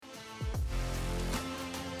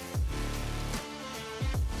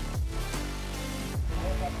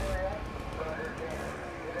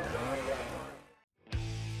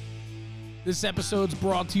This episode's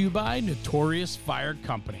brought to you by Notorious Fire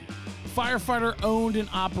Company. Firefighter owned and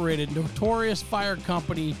operated, Notorious Fire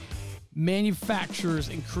Company manufactures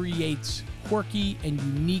and creates quirky and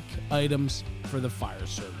unique items for the fire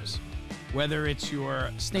service. Whether it's your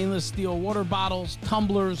stainless steel water bottles,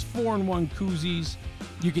 tumblers, 4-in-1 koozies,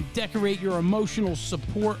 you can decorate your emotional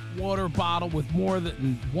support water bottle with more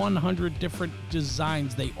than 100 different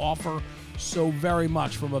designs. They offer so very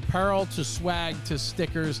much, from apparel to swag to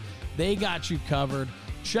stickers. They got you covered.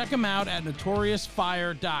 Check them out at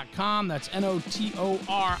notoriousfire.com. That's Notorious,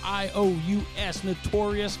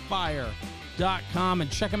 notoriousfire.com. And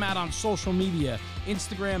check them out on social media,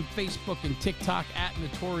 Instagram, Facebook, and TikTok at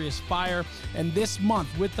Notorious Fire. And this month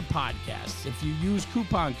with the podcast, if you use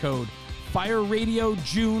coupon code Fire Radio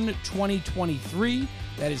June 2023,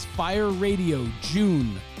 that is Fire Radio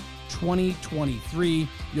June 2023,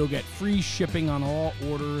 you'll get free shipping on all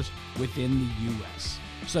orders within the U.S.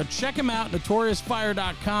 So check them out,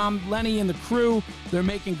 notoriousfire.com. Lenny and the crew, they're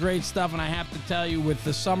making great stuff, and I have to tell you, with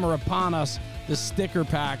the summer upon us, the sticker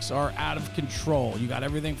packs are out of control. You got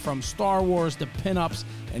everything from Star Wars to pinups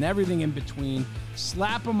and everything in between.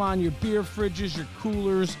 Slap them on your beer fridges, your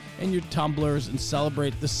coolers, and your tumblers, and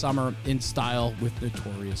celebrate the summer in style with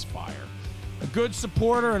Notorious Fire. A good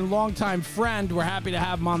supporter and longtime friend. We're happy to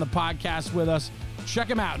have him on the podcast with us. Check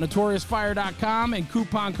him out, notoriousfire.com, and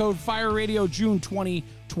coupon code FIRERADIO June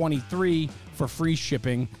 2023 for free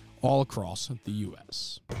shipping all across the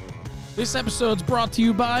U.S. This episode's brought to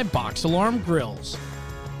you by Box Alarm Grills.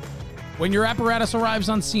 When your apparatus arrives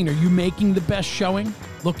on scene, are you making the best showing?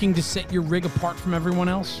 Looking to set your rig apart from everyone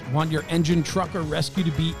else? Want your engine, truck, or rescue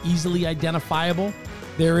to be easily identifiable?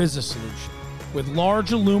 There is a solution. With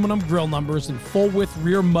large aluminum grill numbers and full-width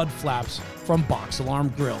rear mud flaps from Box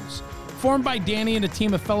Alarm Grills. Formed by Danny and a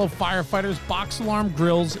team of fellow firefighters, Box Alarm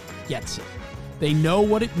Grills gets it. They know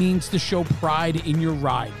what it means to show pride in your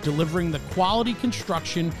ride, delivering the quality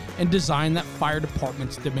construction and design that fire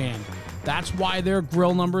departments demand. That's why their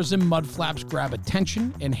grill numbers and mud flaps grab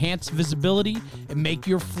attention, enhance visibility, and make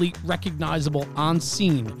your fleet recognizable on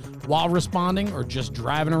scene while responding or just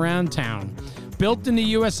driving around town. Built in the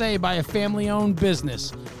USA by a family-owned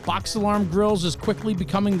business, Box Alarm Grills is quickly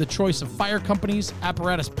becoming the choice of fire companies,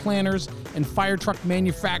 apparatus planners, and fire truck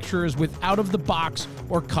manufacturers with out-of-the-box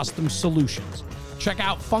or custom solutions. Check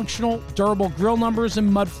out functional, durable grill numbers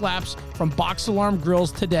and mud flaps from Box Alarm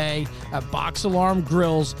Grills today at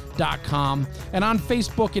boxalarmgrills.com and on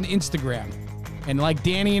Facebook and Instagram. And like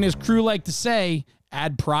Danny and his crew like to say,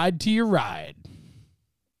 add pride to your ride.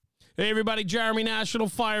 Hey everybody, Jeremy, National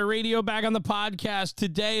Fire Radio, back on the podcast.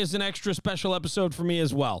 Today is an extra special episode for me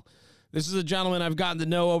as well. This is a gentleman I've gotten to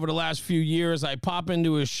know over the last few years. I pop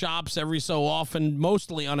into his shops every so often,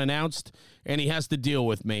 mostly unannounced, and he has to deal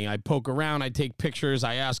with me. I poke around, I take pictures,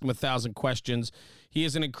 I ask him 1,000 questions. He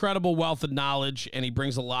has an incredible wealth of knowledge, and he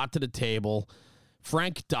brings a lot to the table.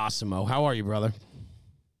 Frank Docimo, how are you, brother?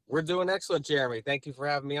 We're doing excellent, Jeremy. Thank you for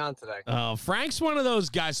having me on today. Frank's one of those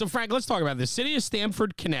guys. So, Frank, let's talk about this. City of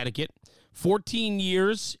Stamford, Connecticut, 14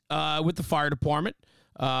 years with the fire department.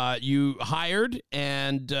 You hired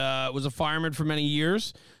and was a fireman for many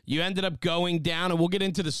years. You ended up going down, and we'll get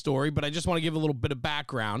into the story, but I just want to give a little bit of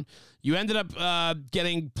background. You ended up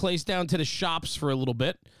getting placed down to the shops for a little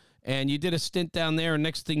bit, and you did a stint down there, and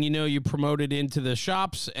next thing you know, you promoted into the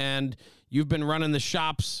shops, and you've been running the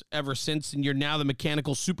shops ever since, and you're now the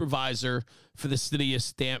mechanical supervisor for the city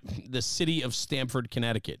of Stamford,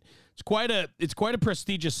 Connecticut. It's quite a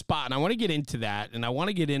prestigious spot, and I want to get into that, and I want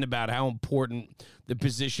to get in about how important the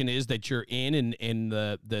position is that you're in and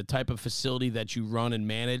the type of facility that you run and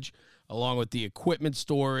manage, along with the equipment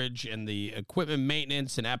storage and the equipment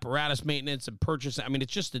maintenance and apparatus maintenance and purchase. I mean,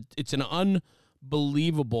 it's an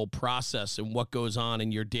unbelievable process and what goes on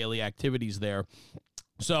in your daily activities there.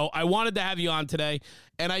 So I wanted to have you on today,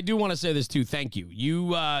 and I do want to say this too. Thank you.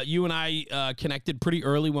 You and I connected pretty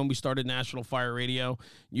early when we started National Fire Radio.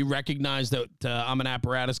 You recognized that I'm an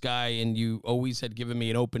apparatus guy, and you always had given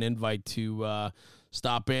me an open invite to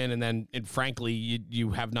stop in. And frankly,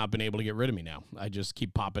 you have not been able to get rid of me now. I just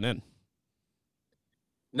keep popping in.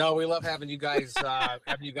 No, we love having you guys by,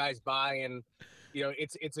 and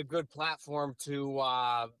it's a good platform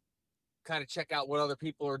to kind of check out what other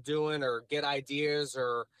people are doing or get ideas,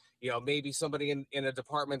 or maybe somebody in a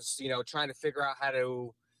department's trying to figure out how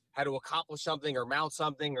to accomplish something or mount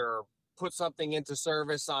something or put something into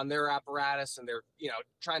service on their apparatus, and they're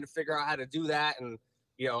trying to figure out how to do that. And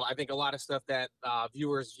I think a lot of stuff that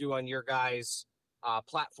viewers view on your guys'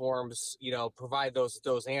 platforms, provide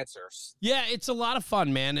those answers. Yeah, it's a lot of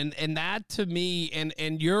fun, man. And that to me,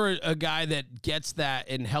 and you're a guy that gets that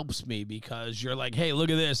and helps me because you're like, hey, look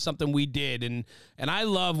at this, something we did. And I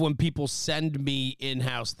love when people send me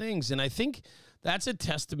in-house things. And I think that's a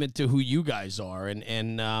testament to who you guys are.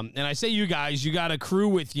 And I say you guys, you got a crew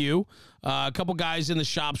with you, a couple guys in the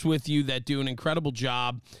shops with you that do an incredible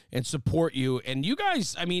job and support you. And you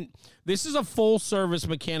guys, I mean, this is a full-service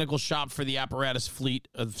mechanical shop for the apparatus fleet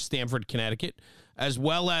of Stamford, Connecticut, as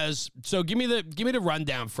well as, so give me the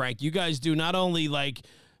rundown, Frank. You guys do not only like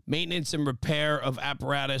maintenance and repair of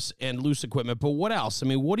apparatus and loose equipment, but what else? I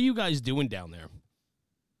mean, what are you guys doing down there?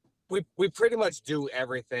 We pretty much do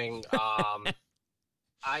everything.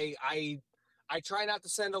 I try not to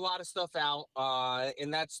send a lot of stuff out,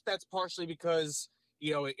 and that's partially because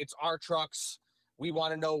it's our trucks. We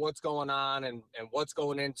want to know what's going on and what's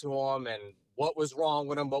going into them and what was wrong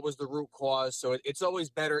with them, what was the root cause. So it's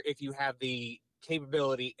always better if you have the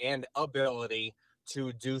capability and ability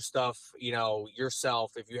to do stuff,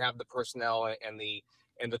 yourself. If you have the personnel and the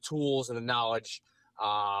tools and the knowledge.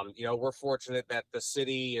 We're fortunate that the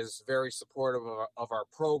city is very supportive of our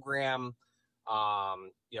program.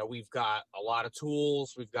 We've got a lot of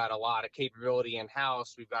tools, we've got a lot of capability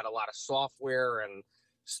in-house, we've got a lot of software and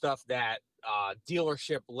stuff that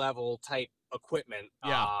dealership level type equipment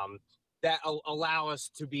that allow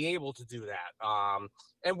us to be able to do that.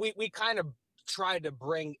 And we kind of try to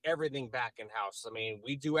bring everything back in-house. I mean,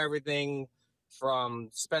 we do everything from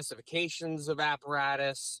specifications of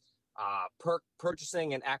apparatus,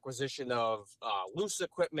 purchasing and acquisition of loose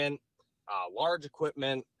equipment, large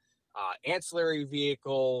equipment, ancillary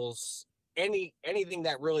vehicles, anything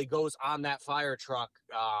that really goes on that fire truck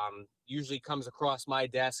usually comes across my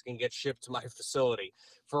desk and gets shipped to my facility.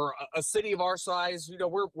 For a city of our size,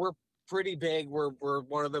 we're pretty big. We're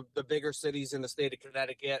one of the bigger cities in the state of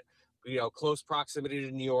Connecticut, close proximity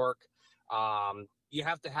to New York. You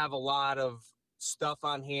have to have a lot of stuff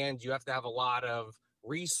on hand. You have to have a lot of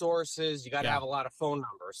resources. You got to have a lot of phone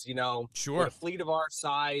numbers, Sure. With a fleet of our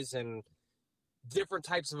size and different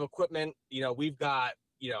types of equipment. We've got,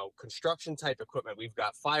 construction type equipment. We've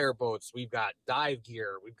got fire boats. We've got dive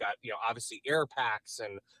gear. We've got, obviously air packs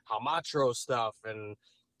and Hamatro stuff and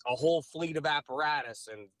a whole fleet of apparatus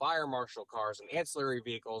and fire marshal cars and ancillary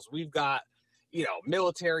vehicles. We've got,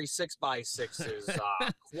 military 6x6s,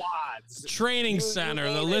 quads, training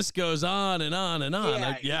center. The list goes on and on and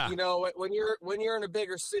on. Yeah. When you're in a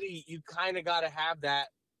bigger city, you kind of got to have that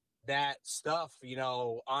stuff,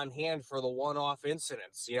 on hand for the one-off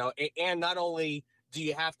incidents, and not only do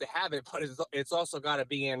you have to have it, but it's also got to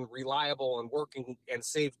be in reliable and working and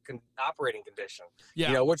safe operating condition,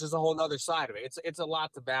 which is a whole nother side of it. It's a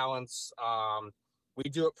lot to balance. We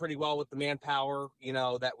do it pretty well with the manpower,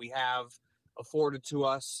 that we have afforded to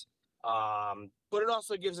us. But it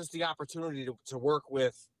also gives us the opportunity to work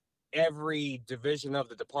with every division of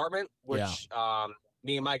the department, which,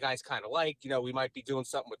 me and my guys kind of like. We might be doing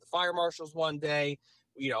something with the fire marshals one day.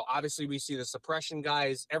 Obviously we see the suppression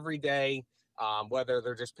guys every day, whether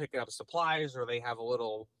they're just picking up supplies or they have a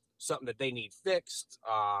little something that they need fixed.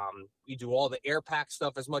 We do all the air pack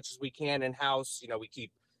stuff as much as we can in-house. We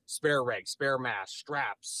keep spare regs, spare masks,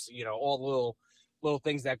 straps, all the little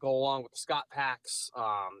things that go along with the Scott packs.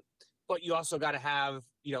 But you also got to have,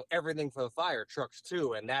 everything for the fire trucks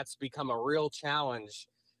too. And that's become a real challenge,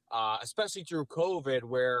 especially through COVID,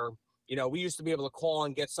 where, we used to be able to call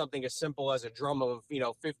and get something as simple as a drum of,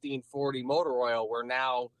 1540 motor oil, where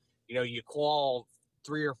now, you call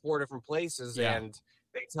 3 or 4 different places and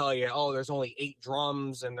they tell you, oh, there's only 8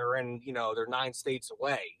 drums and they're in, they're 9 states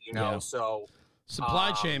away, so.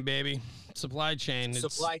 Supply chain, baby. Supply chain.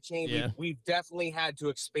 Yeah. We've definitely had to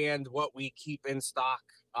expand what we keep in stock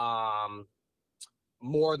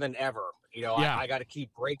more than ever. I got to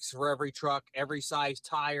keep brakes for every truck, every size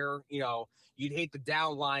tire. You'd hate to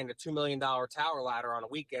downline a $2 million tower ladder on a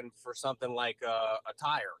weekend for something like a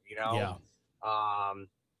tire,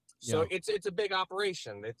 So it's a big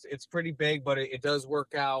operation. It's pretty big, but it does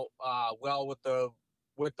work out well with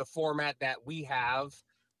the format that we have.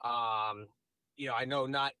 I know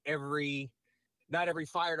not every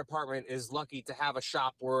fire department is lucky to have a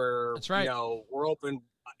shop where that's right. We're open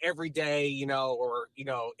every day, or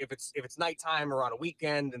if it's nighttime or on a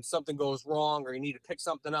weekend and something goes wrong or you need to pick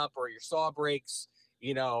something up or your saw breaks,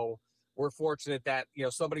 we're fortunate that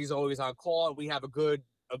somebody's always on call and we have a good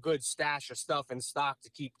stash of stuff in stock to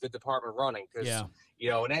keep the department running, because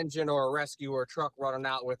an engine or a rescue or a truck running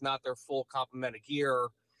out with not their full complement of gear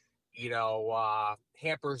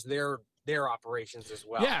hampers their their operations as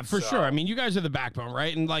well. Yeah, for sure. I mean, you guys are the backbone,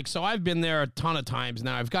 right? And like, so I've been there a ton of times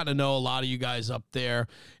now. I've gotten to know a lot of you guys up there.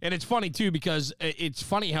 And it's funny too, because it's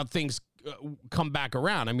funny how things come back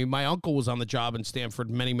around. I mean, my uncle was on the job in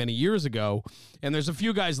Stanford many, many years ago, and there's a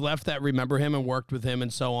few guys left that remember him and worked with him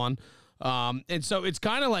and so on. And so it's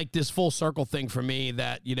kind of like this full circle thing for me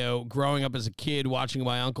that, you know, growing up as a kid, watching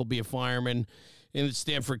my uncle be a fireman in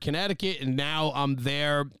Stamford, Connecticut, and now I'm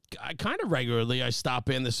there kind of regularly. I stop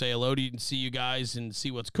in to say hello to you and see you guys and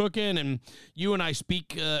see what's cooking, and you and I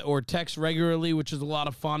speak or text regularly, which is a lot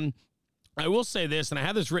of fun. I will say this, and I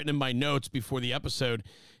had this written in my notes before the episode,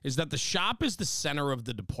 is that the shop is the center of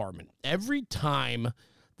the department. Every time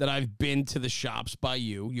that I've been to the shops by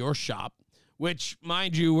you, your shop, which,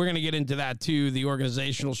 mind you, we're going to get into that too, the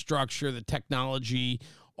organizational structure, the technology,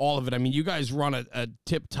 all of it. I mean, you guys run a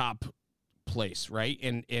tip-top place, right?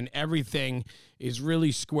 And everything is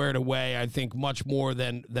really squared away, I think, much more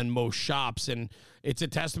than most shops. And it's a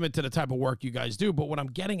testament to the type of work you guys do. But what I'm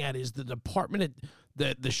getting at is the department,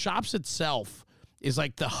 the shops itself is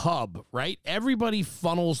like the hub, right? Everybody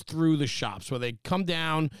funnels through the shops where they come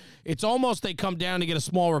down. It's almost they come down to get a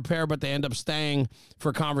small repair, but they end up staying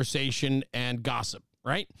for conversation and gossip,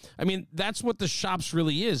 right? I mean, that's what the shops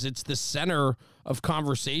really is. It's the center of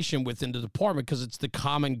conversation within the department because it's the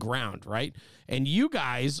common ground, right? And you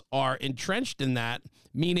guys are entrenched in that,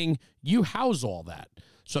 meaning you house all that.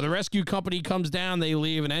 So the rescue company comes down, they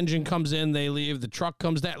leave, an engine comes in, they leave, the truck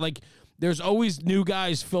comes down. Like, there's always new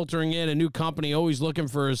guys filtering in, a new company always looking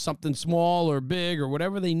for something small or big or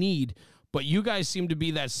whatever they need. But you guys seem to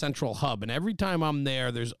be that central hub. And every time I'm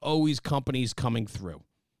there, there's always companies coming through.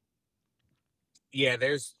 Yeah,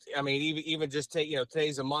 I mean, even just take,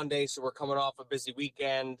 today's a Monday, so we're coming off a busy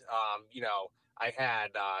weekend. I had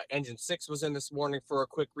engine 6 was in this morning for a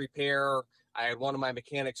quick repair. I had one of my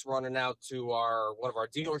mechanics running out to one of our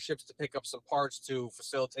dealerships to pick up some parts to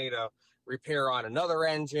facilitate a repair on another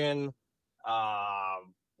engine.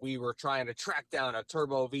 We were trying to track down a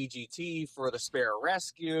turbo VGT for the spare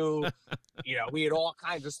rescue. We had all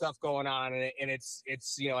kinds of stuff going on, and it's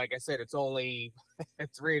like I said, it's only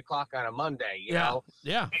 3:00 on a Monday. Yeah,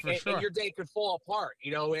 for sure. And your day could fall apart.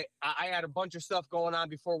 I had a bunch of stuff going on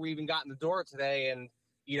before we even got in the door today, and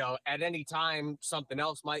at any time something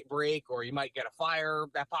else might break, or you might get a fire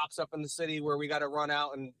that pops up in the city where we got to run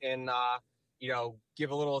out and give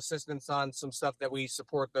a little assistance on some stuff that we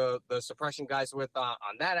support the suppression guys with on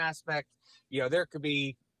that aspect.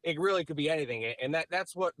 It really could be anything. And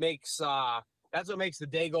that's what makes the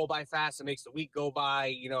day go by fast. It makes the week go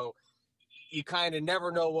by. You kind of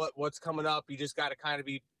never know what's coming up. You just got to kind of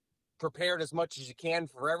be prepared as much as you can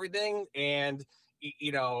for everything. And,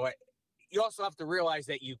 you also have to realize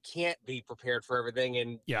that you can't be prepared for everything.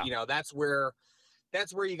 And, that's where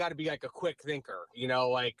you got to be like a quick thinker,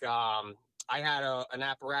 I had an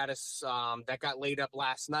apparatus that got laid up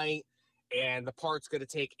last night, and the part's going to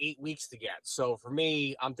take 8 weeks to get. So for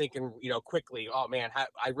me, I'm thinking, quickly, oh man,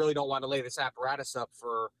 I really don't want to lay this apparatus up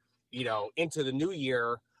for, into the new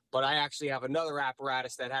year. But I actually have another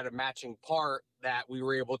apparatus that had a matching part that we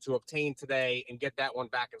were able to obtain today and get that one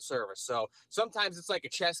back in service. So sometimes it's like a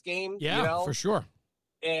chess game. Yeah, for sure.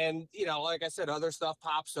 And, like I said, other stuff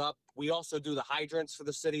pops up. We also do the hydrants for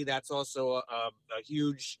the city. That's also a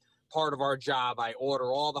huge part of our job. I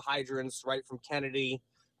order all the hydrants right from Kennedy.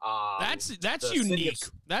 That's unique.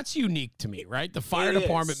 That's unique to me, right? The fire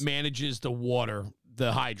department manages the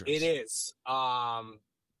hydrants. It is.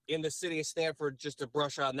 In the city of Stanford, just to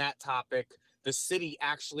brush on that topic, the city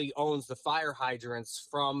actually owns the fire hydrants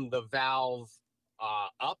from the valve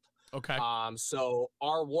up. Okay. So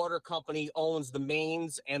our water company owns the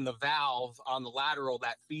mains and the valve on the lateral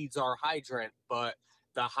that feeds our hydrant, but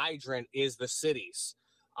the hydrant is the city's.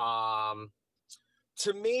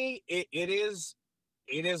 To me, it is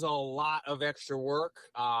a lot of extra work.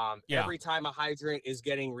 Every time a hydrant is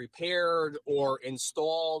getting repaired or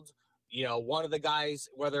installed, one of the guys,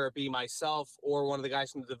 whether it be myself or one of the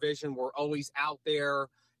guys from the division, we're always out there,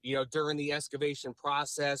 during the excavation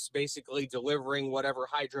process, basically delivering whatever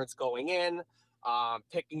hydrant's going in,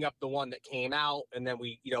 picking up the one that came out, and then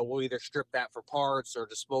we'll either strip that for parts or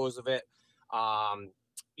dispose of it.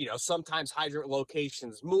 Sometimes hydrant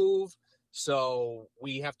locations move, so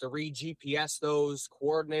we have to re-GPS those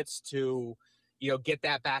coordinates to, get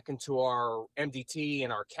that back into our MDT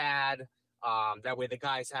and our CAD. That way the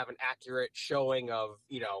guys have an accurate showing of,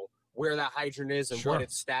 where that hydrant is and what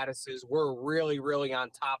its status is. We're really, really on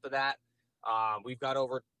top of that. We've got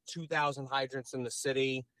over 2,000 hydrants in the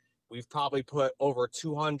city. We've probably put over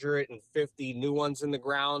 250 new ones in the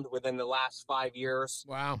ground within the last 5 years.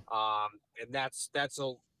 Wow. And that's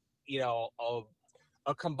a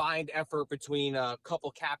a combined effort between a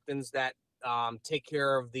couple captains that take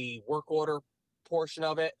care of the work order portion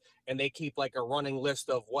of it, and they keep like a running list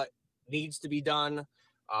of what needs to be done.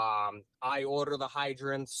 I order the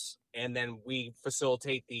hydrants, and then we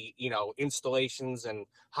facilitate the, installations and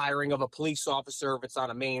hiring of a police officer if it's on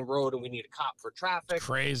a main road and we need a cop for traffic.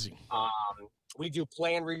 Crazy. We do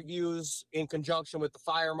plan reviews in conjunction with the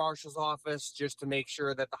fire marshal's office just to make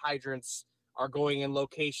sure that the hydrants are going in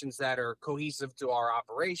locations that are cohesive to our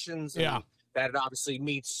operations. And that it obviously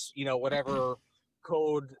meets, whatever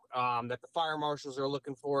code that the fire marshals are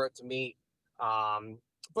looking for it to meet.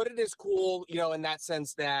 But it is cool, in that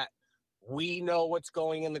sense that we know what's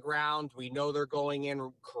going in the ground. We know they're going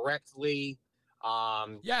in correctly.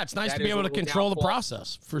 It's nice to be able to control the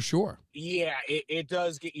process for sure. Yeah, it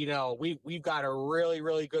does get, we've got a really,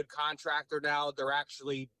 really good contractor now. They're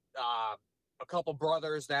actually a couple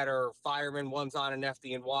brothers that are firemen. One's on an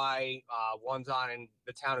FDNY, one's on in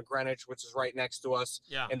the town of Greenwich, which is right next to us.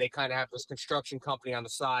 Yeah. And they kind of have this construction company on the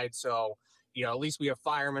side. So, at least we have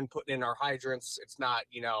firemen putting in our hydrants. It's not,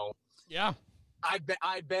 Yeah.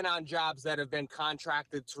 I've been on jobs that have been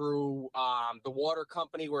contracted through the water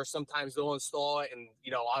company where sometimes they'll install it and,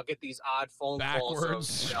 I'll get these odd phone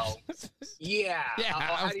calls. Of, yeah,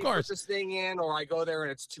 of do you course. put this thing in, or I go there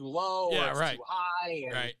and it's too low or it's too high.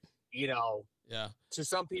 And, to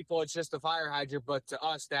some people it's just a fire hydrant, but to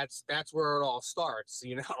us, that's where it all starts,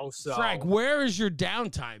 so. Frank, where is your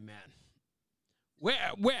downtime, man?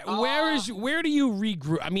 Where do you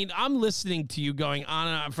regroup? I mean, I'm listening to you going on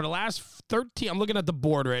and on for the last 13. I'm looking at the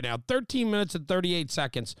board right now. 13 minutes and 38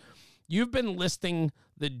 seconds. You've been listing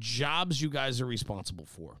the jobs you guys are responsible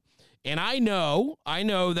for. And I know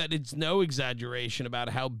that it's no exaggeration about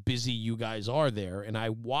how busy you guys are there. And I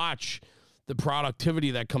watch the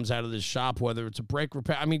productivity that comes out of this shop, whether it's a brake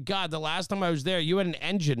repair. I mean, God, the last time I was there, you had an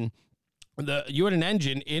engine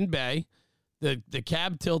in bay. The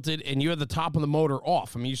cab tilted, and you had the top of the motor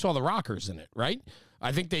off. I mean, you saw the rockers in it, right?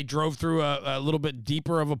 I think they drove through a little bit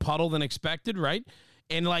deeper of a puddle than expected, right?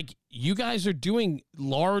 And, you guys are doing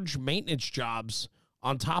large maintenance jobs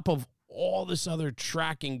on top of all this other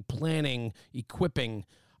tracking, planning, equipping.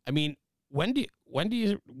 I mean, when do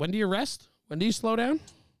you rest? When do you slow down?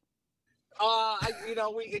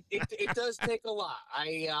 It does take a lot.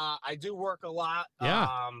 I do work a lot.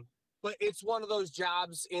 Yeah. But it's one of those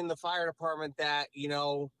jobs in the fire department that,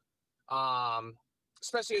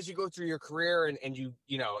 especially as you go through your career and you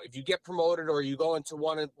if you get promoted or you go into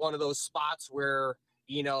one of those spots where,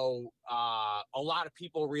 a lot of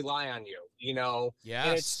people rely on you, Yes.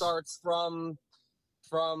 And it starts from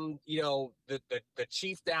the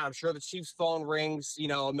chief down. I'm sure the chief's phone rings,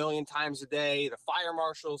 a million times a day. The fire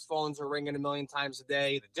marshal's phones are ringing a million times a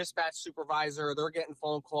day. The dispatch supervisor, they're getting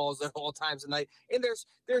phone calls at all times of night. And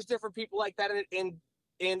there's different people like that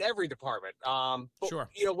in every department. But, sure.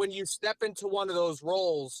 When you step into one of those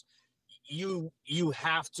roles, you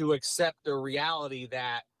have to accept the reality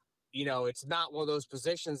that, it's not one of those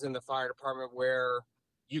positions in the fire department where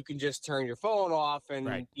you can just turn your phone off and,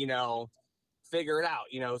 right. Figure it out,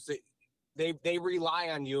 so they rely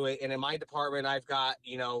on you. And in my department, I've got,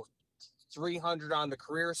 300 on the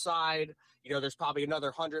career side, there's probably another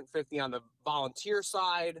 150 on the volunteer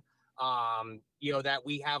side, that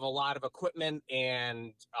we have a lot of equipment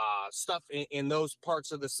and stuff in those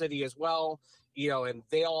parts of the city as well, and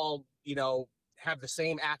they all, have the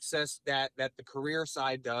same access that the career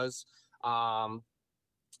side does.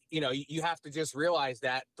 You have to just realize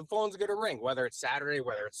that the phone's going to ring, whether it's Saturday,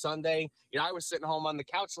 whether it's Sunday. I was sitting home on the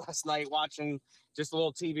couch last night watching just a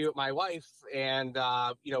little TV with my wife. And,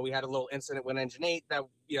 we had a little incident with Engine 8 that,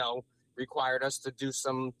 required us to do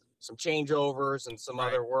some changeovers and some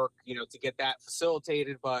other work, to get that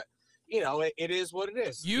facilitated. But, it is what it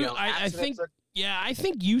is. I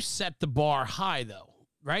think you set the bar high, though.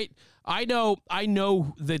 Right. I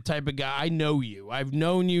know the type of guy. I know you. I've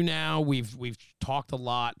known you now. We've talked a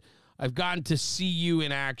lot. I've gotten to see you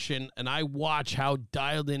in action, and I watch how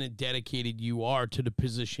dialed in and dedicated you are to the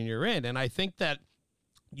position you're in. And I think that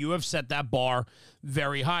you have set that bar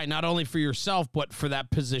very high, not only for yourself, but for that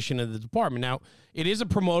position in the department. Now, it is a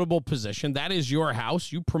promotable position. That is your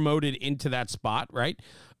house. You promoted into that spot, right?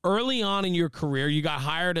 Early on in your career, you got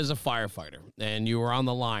hired as a firefighter, and you were on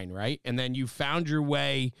the line, right? And then you found your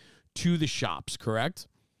way to the shops, correct?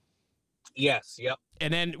 Yes, yep.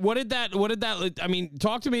 And then what did that, I mean,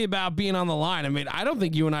 talk to me about being on the line. I mean, I don't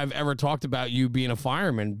think you and I have ever talked about you being a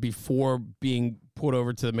fireman before being put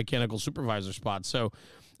over to the mechanical supervisor spot. So,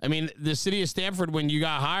 I mean, the city of Stamford, when you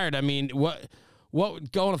got hired, I mean, what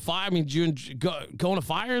going to fire? I mean, going to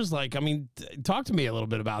fires? Talk to me a little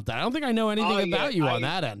bit about that. I don't think I know anything about you on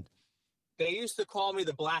that end. They used to call me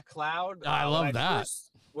the Black Cloud. I love that.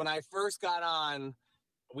 When I first got on,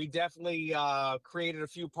 we definitely created a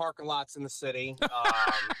few parking lots in the city.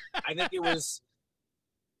 I think it was.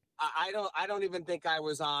 I don't even think I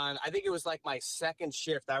was on. I think it was like my second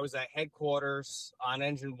shift. I was at headquarters on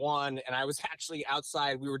Engine 1, and I was actually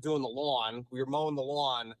outside. We were doing the lawn. We were mowing the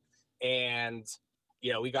lawn, and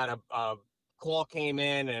we got a call came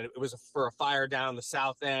in, and it was for a fire down the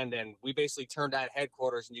south end, and we basically turned out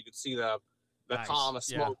headquarters, and you could see the Nice. column of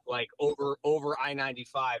smoke like over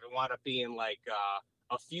I-95. It wound up being like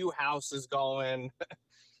a few houses going.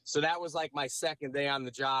 So that was like my second day on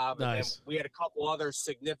the job. Nice. And then we had a couple other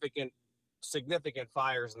significant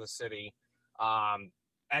fires in the city.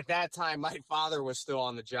 At that time, my father was still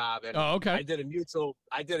on the job, and I did a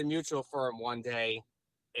mutual for him one day,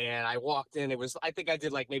 and I walked in. I think I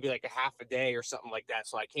did maybe a half a day or something like that.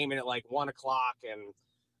 So I came in at 1:00, and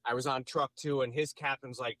I was on truck 2, and his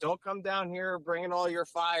captain's like, "Don't come down here bringing all your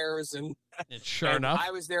fires." And sure enough, I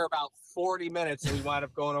was there about 40 minutes, and we wound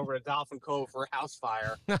up going over to Dolphin Cove for a house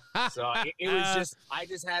fire. So it was I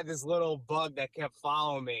just had this little bug that kept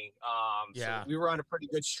following me. So we were on a pretty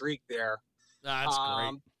good streak there. That's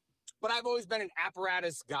great. But I've always been an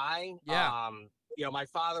apparatus guy. Yeah. My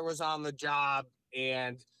father was on the job,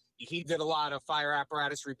 and he did a lot of fire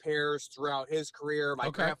apparatus repairs throughout his career.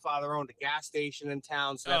 My grandfather owned a gas station in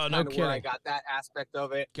town, so that's kind of where I got that aspect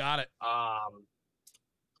of it. Got it.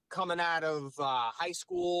 Coming out of high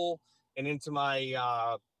school and into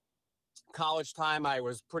my college time, I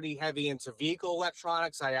was pretty heavy into vehicle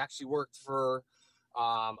electronics. I actually worked for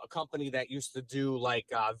a company that used to do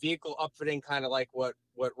vehicle upfitting, kind of like what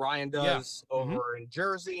Ryan does over in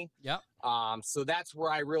Jersey. Yep. So that's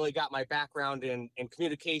where I really got my background in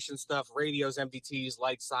communication stuff, radios, MDTs,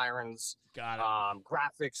 light sirens, got it.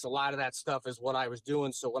 Graphics. A lot of that stuff is what I was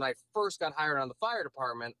doing. So when I first got hired on the fire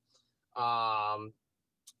department,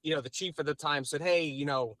 the chief at the time said, "Hey,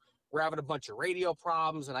 we're having a bunch of radio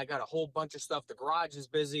problems, and I got a whole bunch of stuff. The garage is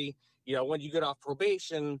busy. When you get off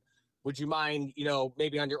probation, would you mind,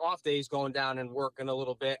 maybe on your off days going down and working a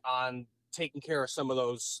little bit on taking care of some of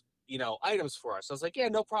those, items for us?" I was like, "Yeah,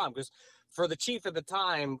 no problem." Because for the chief at the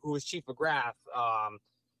time, who was Chief McGrath,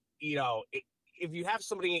 if you have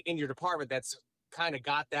somebody in your department that's kind of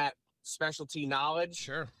got that specialty knowledge,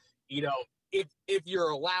 sure, if you're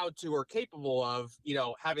allowed to or capable of,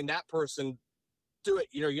 having that person do it,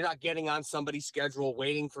 you're not getting on somebody's schedule,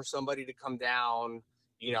 waiting for somebody to come down,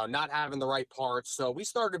 not having the right parts. So we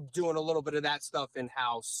started doing a little bit of that stuff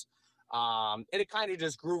in-house. And it kind of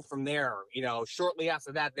just grew from there. Shortly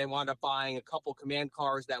after that, they wound up buying a couple command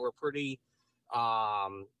cars that were pretty,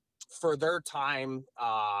 for their time,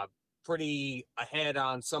 pretty ahead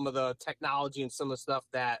on some of the technology and some of the stuff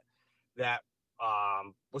that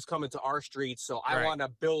was coming to our streets. So I wound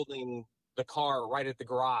up building the car right at the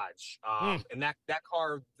garage. And that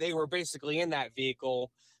car, they were basically in that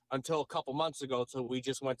vehicle until a couple months ago, till we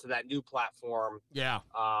just went to that new platform. Yeah.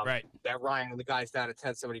 That Ryan and the guys down at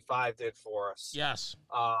 1075 did for us. Yes.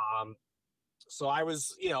 So I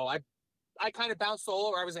was, I kind of bounced all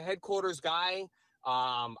over. I was a headquarters guy.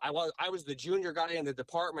 I was the junior guy in the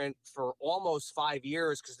department for almost 5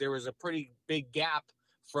 years, because there was a pretty big gap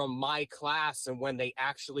from my class and when they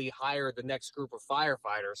actually hired the next group of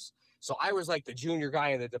firefighters. So I was like the junior guy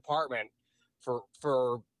in the department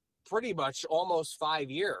for pretty much almost 5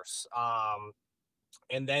 years.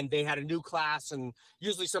 And then they had a new class, and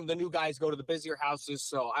usually some of the new guys go to the busier houses.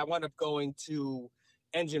 So I wound up going to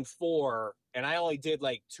Engine 4, and I only did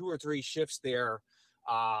 2 or 3 shifts there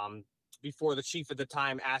before the chief at the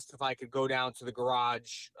time asked if I could go down to the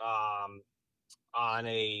garage on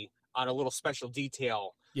a little special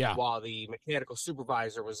detail while the mechanical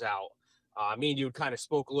supervisor was out. Me and you kind of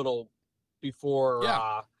spoke a little before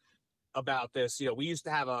about this. We used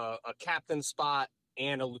to have a captain spot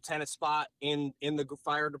and a lieutenant spot in the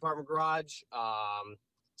fire department garage.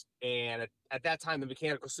 And at that time, the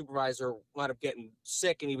mechanical supervisor wound up getting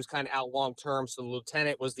sick, and he was kind of out long term. So the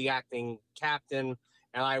lieutenant was the acting captain,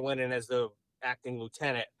 and I went in as the acting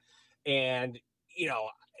lieutenant. And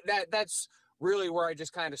that's really where I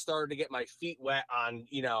just kind of started to get my feet wet on,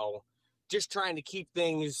 just trying to keep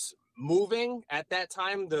things moving. At that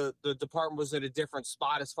time, the department was at a different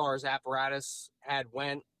spot as far as apparatus had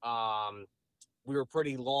went. We were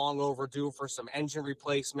pretty long overdue for some engine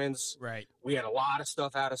replacements. Right. We had a lot of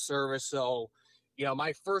stuff out of service. So,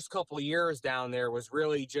 my first couple of years down there was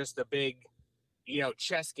really just a big,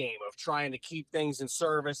 chess game of trying to keep things in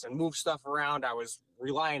service and move stuff around. I was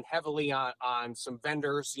relying heavily on some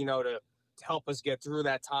vendors, to help us get through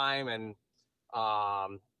that time. And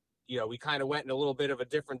we kind of went in a little bit of a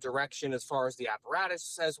different direction as far as the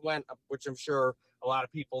apparatus has went, which I'm sure a lot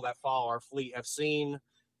of people that follow our fleet have seen.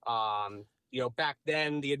 Back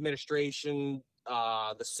then the administration,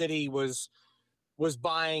 the city was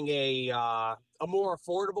buying a more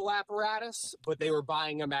affordable apparatus, but they were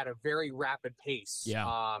buying them at a very rapid pace.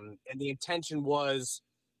 Yeah. And the intention was,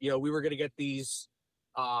 we were going to get these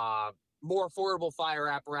more affordable fire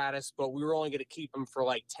apparatus, but we were only going to keep them for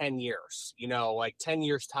like 10 years, like 10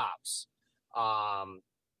 years tops,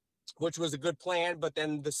 which was a good plan. But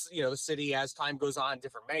then the city, as time goes on,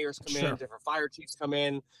 different mayors come in, different fire chiefs come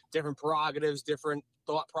in, different prerogatives, different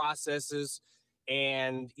thought processes.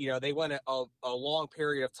 And, they went a long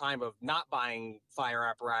period of time of not buying fire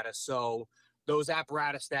apparatus. So those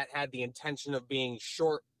apparatus that had the intention of being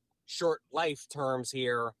short life terms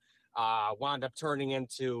here wound up turning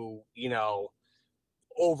into,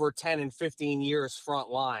 over 10 and 15 years front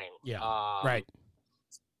line. Yeah. Right.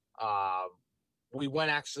 We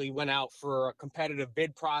went out for a competitive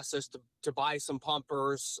bid process to buy some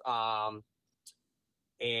pumpers.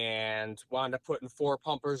 And wound up putting 4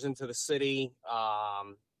 pumpers into the city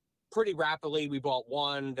pretty rapidly. We bought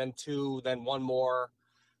 1, then 2, then 1 more.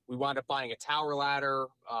 We wound up buying a tower ladder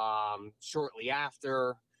shortly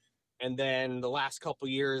after. And then the last couple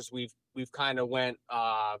of years, we've kind of went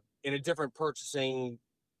in a different purchasing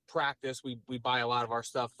practice. We buy a lot of our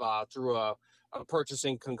stuff through a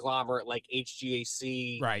purchasing conglomerate like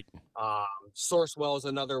HGAC. Right. Sourcewell is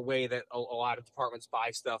another way that a lot of departments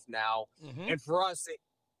buy stuff now. Mm-hmm. And for us,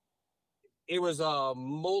 it was a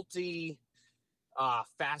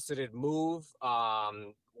faceted move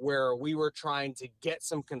where we were trying to get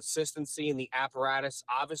some consistency in the apparatus,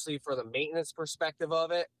 obviously for the maintenance perspective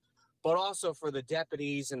of it, but also for the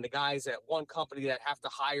deputies and the guys at one company that have to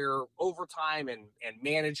hire overtime and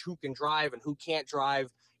manage who can drive and who can't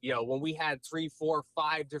drive. When we had 3, 4,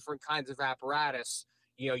 5 different kinds of apparatus,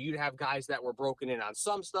 you'd have guys that were broken in on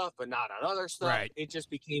some stuff, but not on other stuff. Right. It just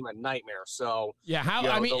became a nightmare. So yeah,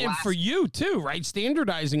 and for you too, right?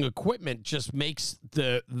 Standardizing equipment just makes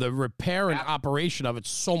the repair and operation of it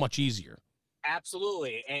so much easier.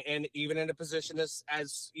 Absolutely. And even in a position as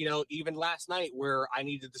even last night where I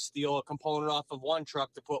needed to steal a component off of one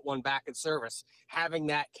truck to put one back in service, having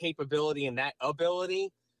that capability and that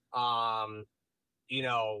ability,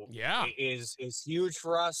 is huge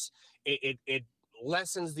for us. It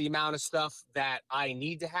lessens the amount of stuff that I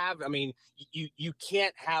need to have. I mean, you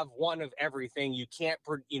can't have one of everything. You can't,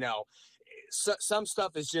 some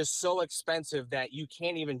stuff is just so expensive that you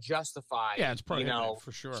can't even justify, it's prohibitive,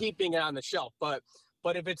 for sure, keeping it on the shelf. But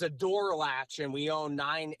if it's a door latch and we own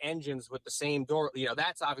 9 engines with the same door,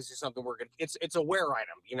 that's obviously something it's a wear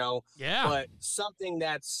item, Yeah. But something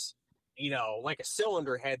that's, like a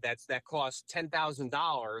cylinder head that costs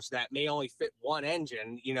 $10,000 that may only fit one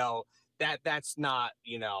engine, that's not,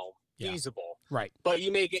 feasible. Right. But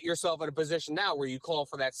you may get yourself in a position now where you call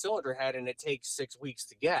for that cylinder head and it takes 6 weeks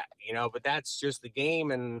to get, but that's just the game.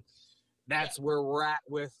 And that's where we're at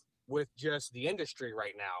with just the industry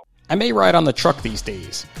right now. I may ride on the truck these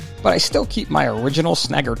days, but I still keep my original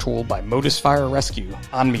snagger tool by Modus Fire Rescue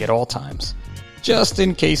on me at all times, just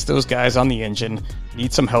in case those guys on the engine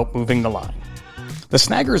need some help moving the line. The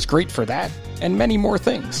snagger is great for that and many more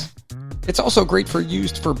things. It's also great for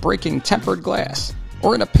breaking tempered glass,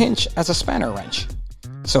 or in a pinch as a spanner wrench.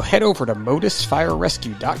 So head over to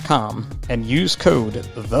modusfirerescue.com and use code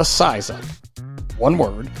THESIZEUP, one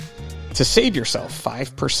word, to save yourself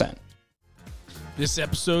 5%. This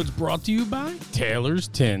episode's brought to you by Taylor's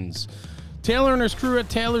Tins. Taylor and his crew at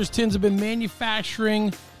Taylor's Tins have been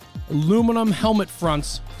manufacturing aluminum helmet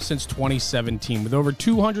fronts since 2017. With over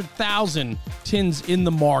 200,000 tins in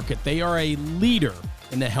the market, they are a leader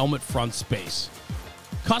in the helmet front space.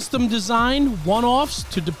 Custom designed, one-offs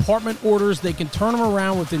to department orders, they can turn them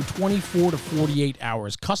around within 24 to 48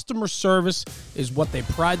 hours. Customer service is what they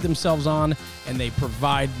pride themselves on, and they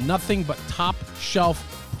provide nothing but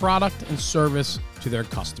top-shelf product and service to their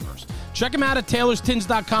customers. Check them out at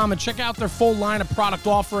taylorstins.com and check out their full line of product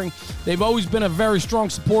offering. They've always been a very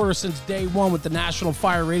strong supporter since day one with the National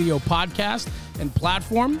Fire Radio podcast and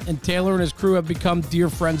platform, and Taylor and his crew have become dear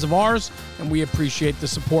friends of ours, and we appreciate the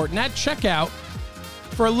support. And at checkout,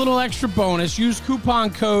 for a little extra bonus, use coupon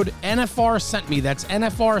code NFR Sent Me. That's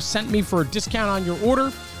NFR Sent Me for a discount on your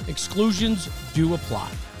order. Exclusions do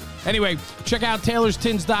apply. Anyway, check out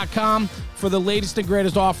taylorstins.com for the latest and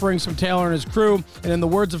greatest offerings from Taylor and his crew. And in the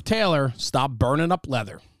words of Taylor, stop burning up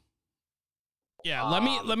leather. Yeah,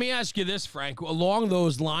 let me ask you this, Frank. Along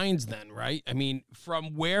those lines then, right? I mean,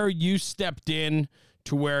 from where you stepped in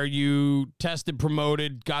to where you tested,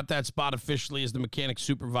 promoted, got that spot officially as the mechanic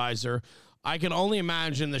supervisor, I can only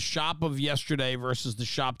imagine the shop of yesterday versus the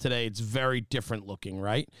shop today. It's very different looking,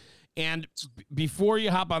 right? And before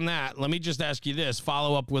you hop on that, let me just ask you this,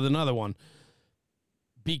 follow up with another one.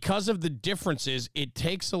 Because of the differences, it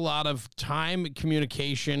takes a lot of time,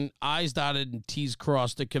 communication, I's dotted and T's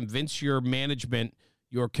crossed to convince your management,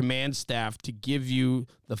 your command staff, to give you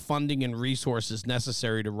the funding and resources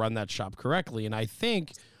necessary to run that shop correctly. And I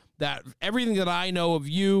think that everything that I know of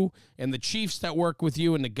you and the chiefs that work with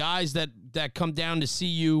you and the guys that come down to see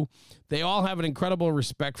you, they all have an incredible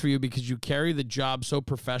respect for you because you carry the job so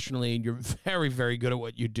professionally and you're very, very good at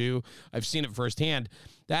what you do. I've seen it firsthand.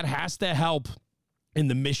 That has to help in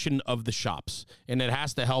the mission of the shops. And it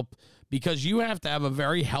has to help because you have to have a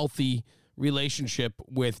very healthy relationship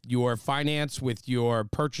with your finance, with your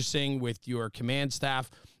purchasing, with your command staff,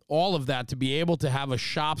 all of that to be able to have a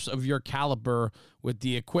shops of your caliber with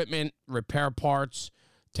the equipment, repair parts,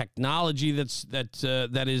 technology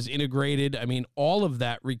that is integrated. I mean, all of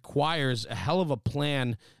that requires a hell of a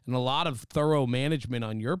plan and a lot of thorough management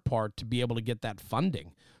on your part to be able to get that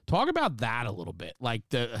funding. Talk about that a little bit, like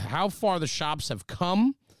how far the shops have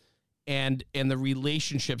come and the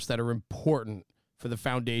relationships that are important for the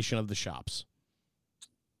foundation of the shops.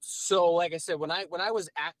 So, like I said, when I was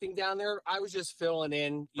acting down there, I was just filling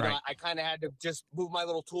in. You know, I kind of had to just move my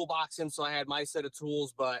little toolbox in, so I had my set of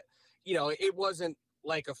tools. But you know, it wasn't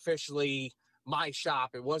like officially my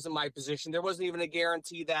shop. It wasn't my position. There wasn't even a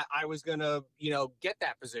guarantee that I was gonna, you know, get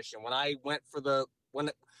that position. When I went for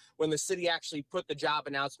when the city actually put the job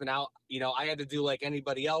announcement out, you know, I had to do like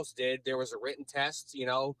anybody else did. There was a written test, you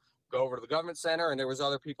know, go over to the government center, and there was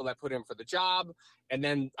other people that put in for the job. And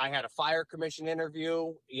then I had a fire commission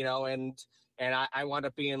interview, you know, and I wound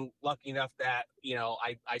up being lucky enough that, you know,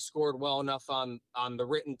 I scored well enough on the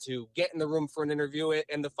written to get in the room for an interview.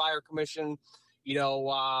 And the fire commission, you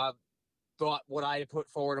know, thought what I had put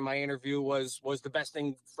forward in my interview was the best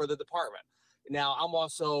thing for the department. Now I'm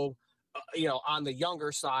also, you know, on the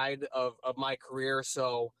younger side of my career.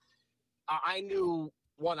 So I knew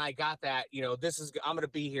when I got that, you know, I'm going to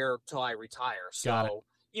be here till I retire. So,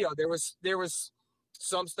 you know, there was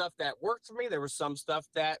some stuff that worked for me. There was some stuff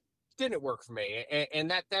that didn't work for me.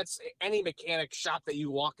 And that's any mechanic shop that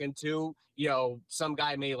you walk into. You know, some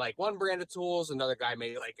guy may like one brand of tools, another guy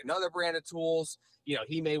may like another brand of tools. You know,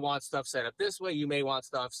 he may want stuff set up this way. You may want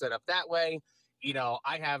stuff set up that way. You know,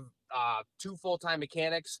 I have 2 full-time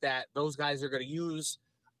mechanics that those guys are going to use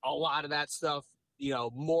a lot of that stuff, you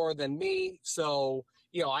know, more than me. So,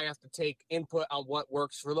 you know, I have to take input on what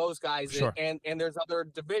works for those guys. Sure. And there's other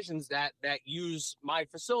divisions that use my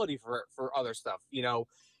facility for other stuff. You know,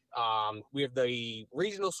 we have the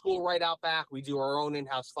regional school right out back. We do our own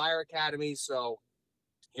in-house fire academy. So,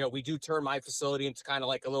 you know, we do turn my facility into kind of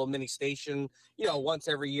like a little mini station, you know, once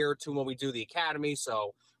every year or two when we do the academy.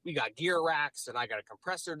 So we got gear racks and I got a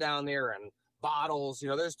compressor down there and bottles. You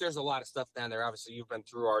know, there's a lot of stuff down there. Obviously, you've been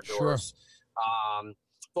through our doors. Sure.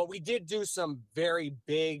 But we did do some very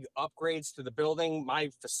big upgrades to the building. My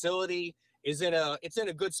facility is in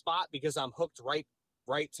a good spot because I'm hooked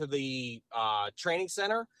right to the training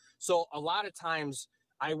center. So a lot of times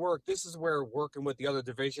this is where working with the other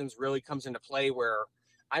divisions really comes into play, where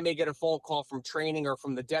I may get a phone call from training or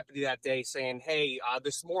from the deputy that day saying, hey,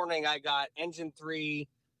 this morning I got engine 3,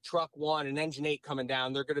 truck 1, and engine 8 coming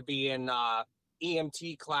down. They're going to be in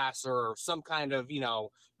EMT class or some kind of, you know,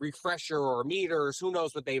 refresher or meters. Who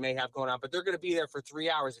knows what they may have going on, but they're going to be there for 3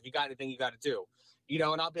 hours. If you got anything you got to do, you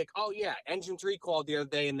know, and I'll be like, oh yeah, engine 3 called the other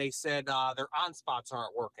day and they said their on spots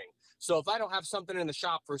aren't working. So if I don't have something in the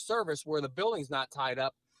shop for service where the building's not tied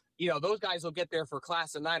up, you know, those guys will get there for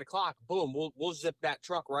class at 9 o'clock. Boom, we'll zip that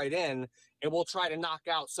truck right in and we'll try to knock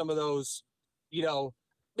out some of those, you know,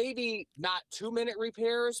 maybe not 2-minute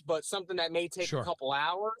repairs, but something that may take a couple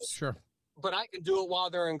hours. Sure. But I can do it while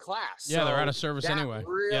they're in class. Yeah, so they're out of service anyway.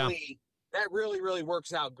 That really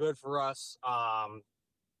works out good for us.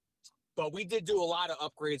 But we did do a lot of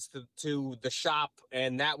upgrades to the shop,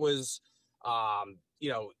 and that was, you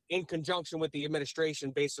know, in conjunction with the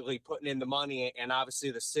administration, basically putting in the money, and obviously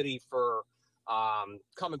the city for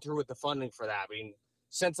coming through with the funding for that. I mean,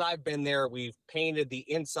 since I've been there, we've painted the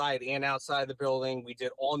inside and outside of the building. We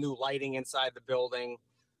did all new lighting inside the building.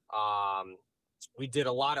 We did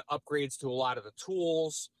a lot of upgrades to a lot of the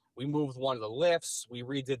tools. We moved one of the lifts. We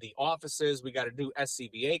redid the offices. We got a new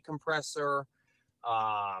SCBA compressor.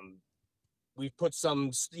 We've put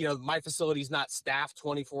some, you know, my facility's not staffed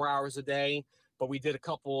 24 hours a day, but we did a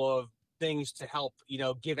couple of things to help, you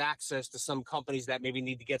know, give access to some companies that maybe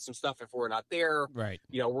need to get some stuff if we're not there. Right.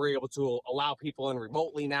 You know, we're able to allow people in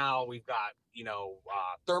remotely now. We've got, you know,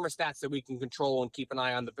 thermostats that we can control and keep an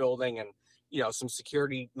eye on the building. And, some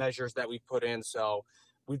security measures that we put in. So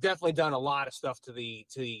we've definitely done a lot of stuff to the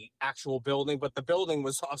actual building, but the building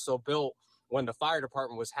was also built when the fire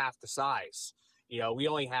department was half the size. We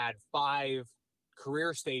only had 5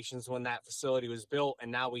 career stations when that facility was built,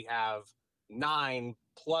 and now we have 9,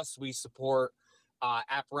 plus we support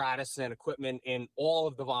apparatus and equipment in all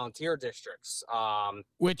of the volunteer districts.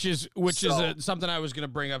 Which is something I was going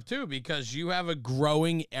to bring up too, because you have a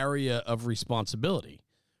growing area of responsibility,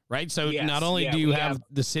 right? So yes, not only do you have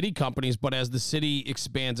the city companies, but as the city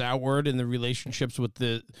expands outward in the relationships with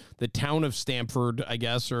the town of Stamford, I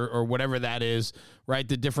guess, or whatever that is, right?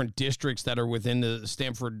 The different districts that are within the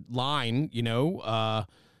Stamford line,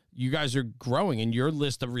 you guys are growing, and your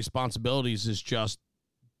list of responsibilities is just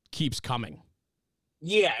keeps coming.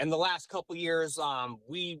 Yeah, in the last couple of years,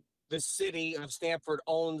 the city of Stamford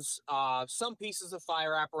owns some pieces of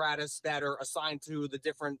fire apparatus that are assigned to the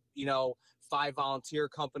different, 5 volunteer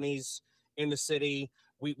companies in the city.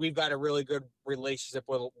 We've got a really good relationship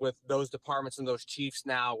with those departments and those chiefs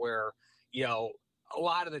now, where, a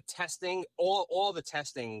lot of the testing, all the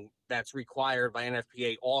testing that's required by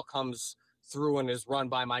NFPA all comes through and is run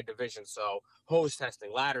by my division. So hose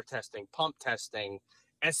testing, ladder testing, pump testing,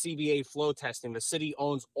 SCBA flow testing. The city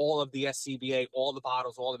owns all of the SCBA, all the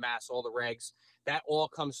bottles, all the masks, all the regs. That all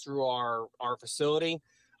comes through our facility.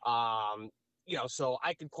 So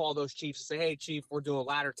I could call those chiefs and say, hey, chief, we're doing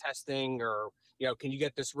ladder testing, or, can you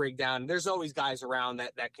get this rig down? There's always guys around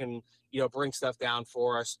that can, bring stuff down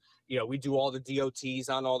for us. We do all the DOTs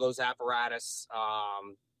on all those apparatus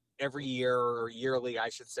every year, or yearly, I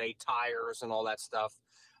should say, tires and all that stuff.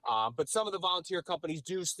 But some of the volunteer companies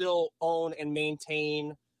do still own and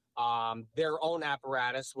maintain their own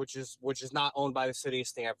apparatus, which is not owned by the city of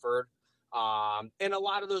Stamford. And a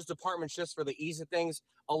lot of those departments, just for the ease of things,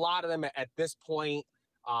 a lot of them at this point,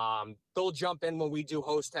 they'll jump in when we do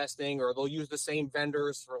hose testing, or they'll use the same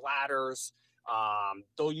vendors for ladders.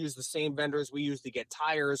 They'll use the same vendors we use to get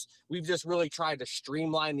tires. We've just really tried to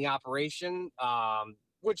streamline the operation.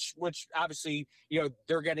 Which obviously,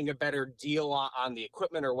 they're getting a better deal on the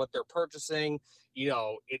equipment or what they're purchasing.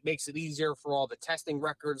 It makes it easier for all the testing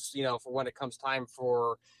records, for when it comes time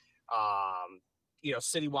for,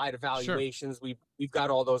 citywide evaluations. Sure. We've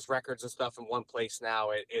got all those records and stuff in one place now.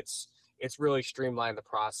 It's really streamlined the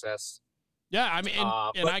process. Yeah, I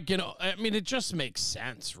mean, it just makes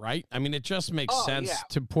sense, right? I mean, it just makes sense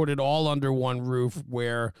to put it all under one roof,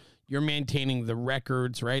 where you're maintaining the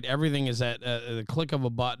records, right? Everything is at the click of a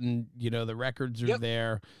button. The records are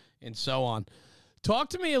there, and so on. Talk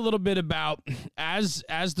to me a little bit about, as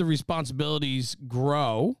the responsibilities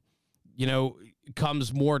grow,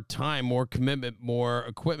 comes more time, more commitment, more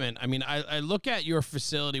equipment. I mean, I look at your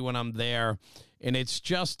facility when I'm there, and it's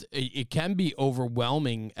just, it can be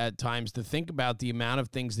overwhelming at times to think about the amount of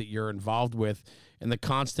things that you're involved with and the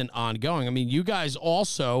constant ongoing. I mean, you guys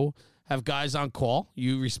also have guys on call.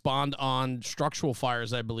 You respond on structural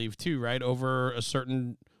fires, I believe, too, right? Over a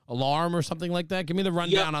certain alarm or something like that. Give me the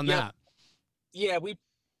rundown on that. Yeah,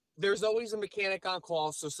 there's always a mechanic on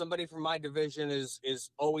call, so somebody from my division is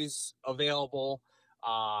always available,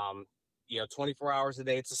 24 hours a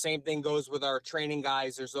day. It's the same thing goes with our training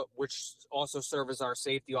guys, which also serve as our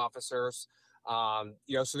safety officers. So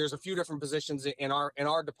there's a few different positions in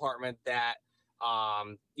our department that,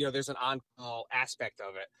 there's an on-call aspect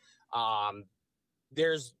of it.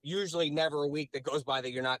 There's usually never a week that goes by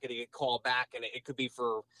that you're not going to get called back, and it could be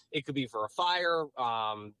for a fire.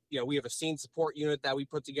 We have a scene support unit that we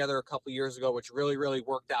put together a couple of years ago, which really, really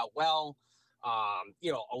worked out well.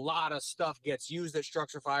 A lot of stuff gets used at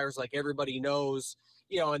structure fires, like everybody knows,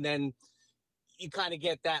 and then you kind of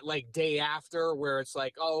get that like day after where it's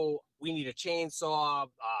like, oh, we need a chainsaw,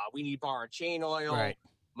 we need bar and chain oil, right.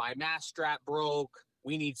 My mask strap broke,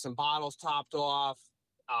 we need some bottles topped off.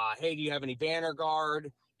 Hey, do you have any banner guard?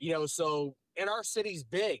 So, and our city's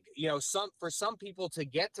big, for some people to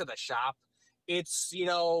get to the shop, it's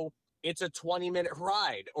a 20-minute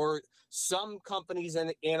ride, or some companies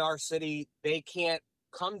in our city, they can't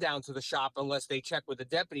come down to the shop unless they check with the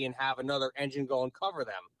deputy and have another engine go and cover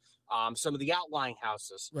them. Some of the outlying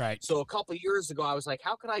houses. Right. So a couple of years ago, I was like,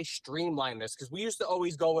 how could I streamline this? Because we used to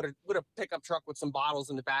always go with a pickup truck with some bottles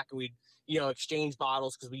in the back, and we'd, exchange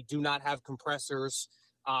bottles, because we do not have compressors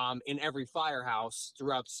in every firehouse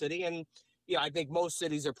throughout the city. And, I think most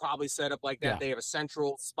cities are probably set up like that. Yeah. They have a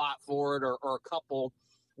central spot for it, or a couple.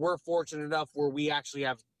 We're fortunate enough where we actually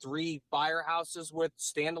have 3 firehouses with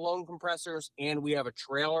standalone compressors, and we have a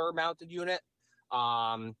trailer mounted unit,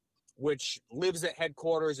 which lives at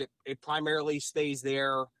headquarters. It primarily stays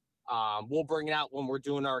there. We'll bring it out when we're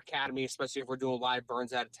doing our academy, especially if we're doing live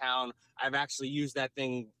burns out of town. I've actually used that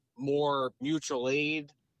thing more mutual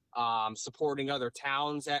aid, supporting other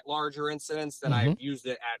towns at larger incidents than Mhm. I've used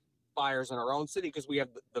it at fires in our own city because we have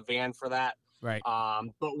the van for that. Right.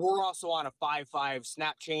 But we're also on a 5-5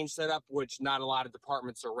 snap change setup, which not a lot of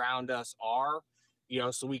departments around us are,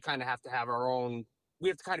 so we kind of have to have our own, we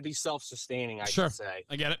have to kind of be self-sustaining, I Sure. should say.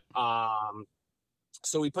 I get it.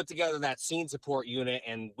 So we put together that scene support unit,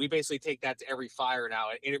 and we basically take that to every fire now.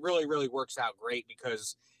 And it really, really works out great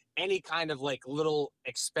because any kind of like little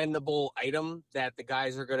expendable item that the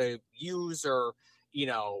guys are going to use or,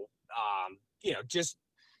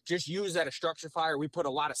 just use at a structure fire. We put a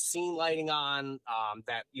lot of scene lighting on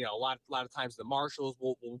that, a lot of times the marshals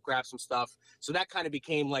will grab some stuff. So that kind of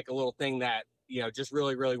became like a little thing that, just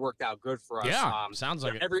really, really worked out good for us. Yeah, sounds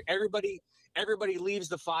like it. Everybody leaves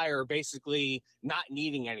the fire basically not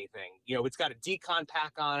needing anything. It's got a decon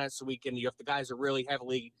pack on it, so we can, if the guys are really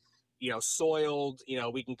heavily, soiled,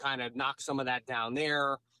 we can kind of knock some of that down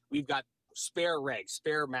there. We've got spare regs,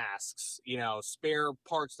 spare masks, spare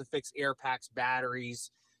parts to fix air packs,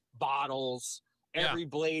 batteries, bottles, every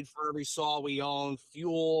blade for every saw we own,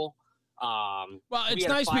 fuel. Well, it's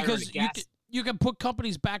nice because you can put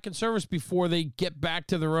companies back in service before they get back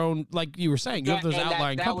to their own, like you were saying, you have those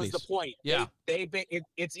outlying companies. That was the point. Yeah.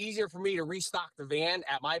 It's easier for me to restock the van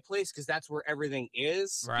at my place because that's where everything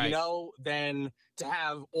is, right, than to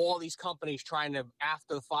have all these companies trying to,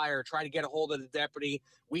 after the fire, try to get a hold of the deputy.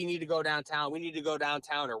 We need to go downtown.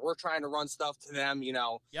 Or we're trying to run stuff to them,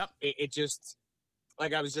 Yep. It just,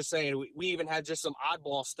 like I was just saying, we even had just some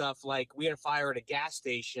oddball stuff. Like we had a fire at a gas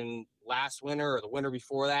station last winter or the winter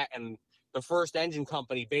before that, and the first engine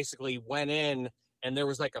company basically went in and there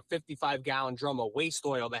was like a 55-gallon drum of waste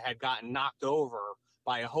oil that had gotten knocked over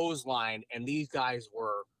by a hose line. And these guys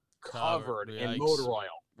were covered in motor oil.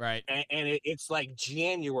 Right. And it's like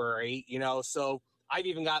January, so I've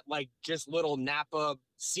even got like just little Napa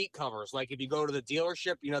seat covers. Like if you go to the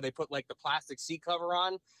dealership, they put like the plastic seat cover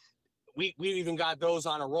on. We've even got those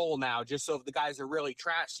on a roll now, just so if the guys are really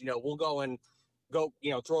trashed, we'll go,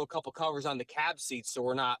 throw a couple covers on the cab seats so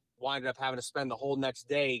we're not winding up having to spend the whole next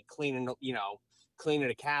day cleaning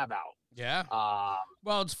a cab out. Yeah.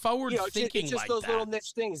 Well, it's forward thinking. It's just like those that. little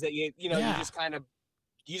niche things that you just kind of,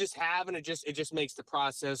 you just have, and it just makes the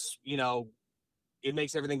process, it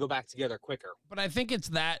makes everything go back together quicker. But I think it's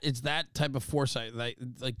that type of foresight. Like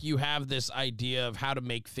you have this idea of how to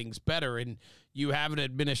make things better, and you have an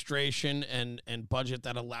administration and budget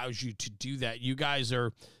that allows you to do that. You guys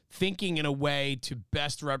are thinking in a way to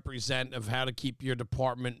best represent of how to keep your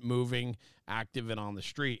department moving, active, and on the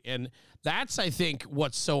street. And that's, I think,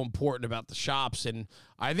 what's so important about the shops. And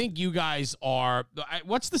I think you guys are,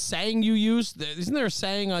 what's the saying you use? Isn't there a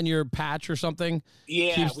saying on your patch or something?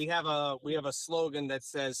 Yeah, we have a slogan that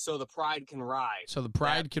says, "So the pride can ride." So the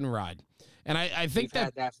pride can ride. And I think we've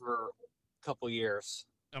had that for a couple years.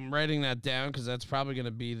 I'm writing that down because that's probably going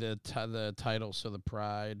to be the title. So the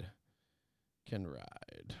pride can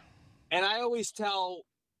ride. And I always tell,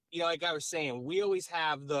 like I was saying, we always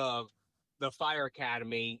have the fire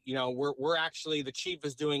academy. We're actually, the chief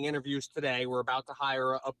is doing interviews today. We're about to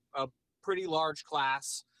hire a pretty large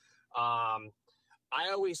class. I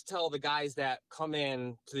always tell the guys that come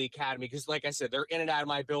in to the academy, because like I said, they're in and out of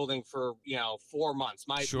my building for 4 months.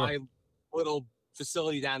 My little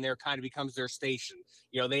facility down there kind of becomes their station.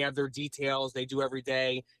 They have their details they do every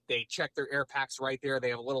day. They check their air packs right there. They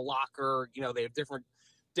have a little locker. They have different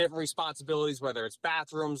responsibilities, whether it's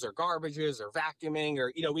bathrooms or garbages or vacuuming,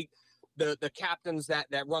 or the captains that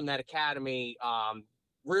run that academy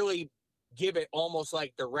really give it almost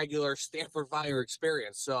like the regular Stanford Fire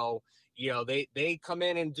experience. So they come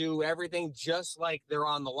in and do everything just like they're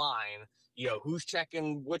on the line. Who's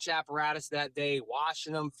checking which apparatus that day,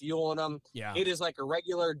 washing them, fueling them. Yeah. It is like a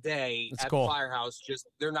regular day That's at cool. the firehouse. Just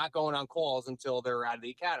they're not going on calls until they're out of the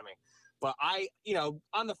academy. But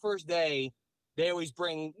on the first day, they always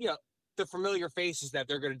bring, the familiar faces that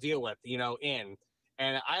they're going to deal with, in.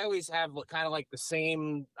 And I always have kind of like the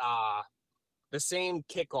same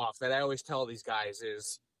kickoff that I always tell these guys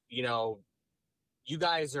is, you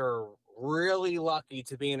guys are really lucky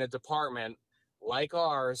to be in a department like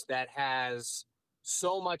ours that has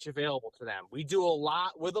so much available to them. We do a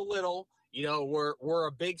lot with a little. We're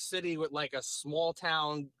a big city with like a small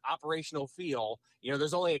town operational feel.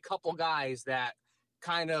 There's only a couple guys that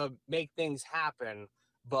kind of make things happen,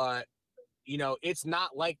 but it's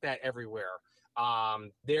not like that everywhere.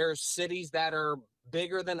 There's cities that are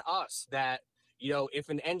bigger than us that if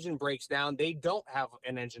an engine breaks down, they don't have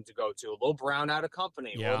an engine to go to. They'll brown out a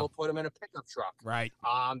company, or they'll put them in a pickup truck. Right.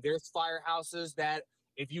 There's firehouses that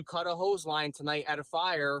if you cut a hose line tonight at a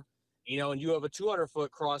fire, and you have a 200-foot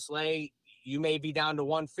cross lay, you may be down to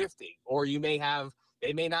 150, or they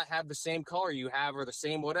may not have the same color you have or the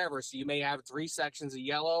same whatever. So you may have 3 sections of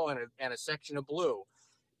yellow and a section of blue.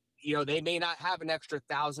 They may not have an extra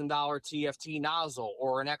 $1,000 TFT nozzle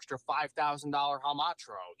or an extra $5,000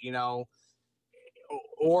 Hamatro,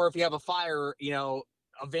 or if you have a fire,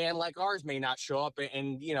 a van like ours may not show up,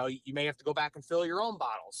 and you may have to go back and fill your own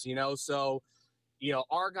bottles, so,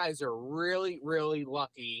 our guys are really, really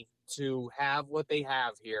lucky to have what they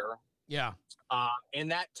have here. Yeah.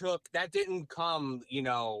 And that didn't come,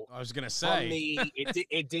 I was going to say,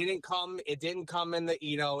 it didn't come in the,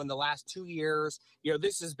 in the last 2 years.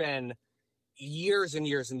 This has been years and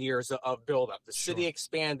years and years of buildup. The city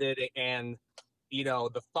expanded, and,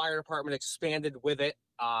 the fire department expanded with it.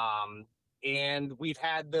 And we've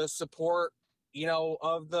had the support,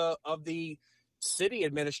 of the city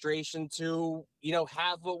administration to,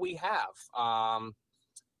 have what we have.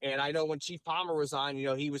 And I know when Chief Palmer was on,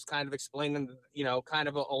 he was kind of explaining, kind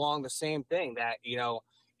of along the same thing that,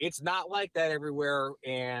 it's not like that everywhere.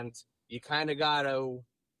 And you kind of got to,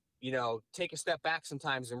 take a step back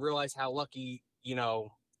sometimes and realize how lucky, you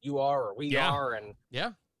are, or we are. And,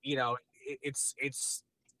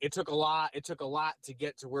 it took a lot. It took a lot to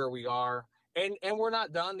get to where we are. And we're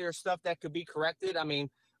not done. There's stuff that could be corrected. I mean,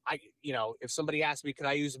 if somebody asked me, could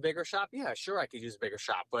I use a bigger shop? Yeah, sure, I could use a bigger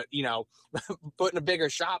shop. But, putting a bigger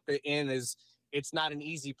shop in it's not an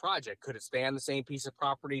easy project. Could it stay on the same piece of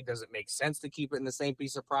property? Does it make sense to keep it in the same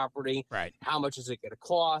piece of property? Right. How much is it going to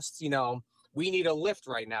cost? We need a lift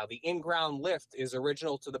right now. The in-ground lift is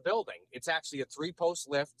original to the building. It's actually a 3-post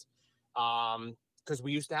lift, because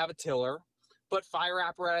we used to have a tiller. But fire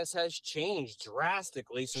apparatus has changed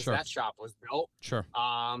drastically since that shop was built. Sure.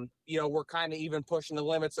 We're kind of even pushing the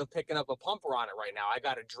limits of picking up a pumper on it right now. I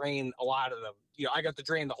got to drain a lot of I got to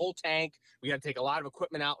drain the whole tank. We got to take a lot of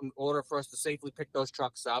equipment out in order for us to safely pick those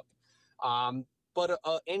trucks up. But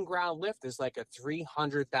an in-ground lift is like a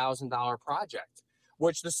 $300,000 project,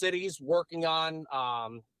 which the city's working on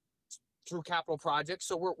through capital projects.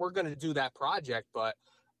 So we're going to do that project, but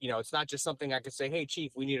it's not just something I could say, hey,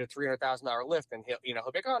 Chief, we need a $300,000 lift. And he'll be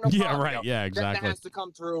like, oh, no problem. Yeah, right. Yeah, exactly. That has to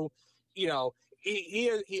come through,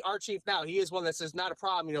 our chief now, he is one that says, not a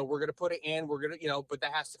problem. We're going to put it in, we're going to, but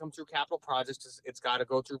that has to come through capital projects. It's got to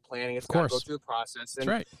go through planning. It's got to go through the process. And,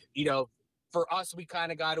 that's right. For us, we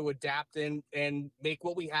kind of got to adapt and make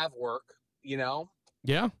what we have work,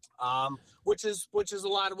 Yeah. Which is a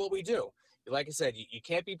lot of what we do. Like I said, you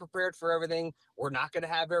can't be prepared for everything. We're not going to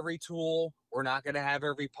have every tool. We're not going to have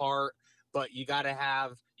every part, but you got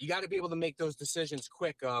to be able to make those decisions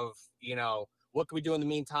quick of, what can we do in the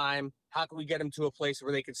meantime? How can we get them to a place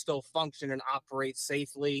where they can still function and operate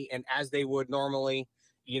safely and as they would normally?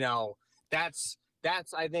 That's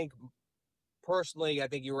I think, personally, I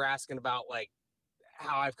think you were asking about like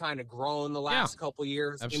how I've kind of grown the last couple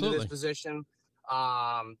years into this position.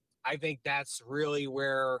 I think that's really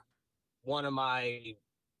where one of my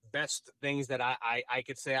best things that I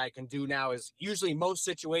could say I can do now is usually most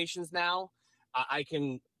situations now I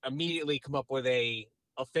can immediately come up with a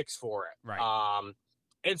fix for it. Right.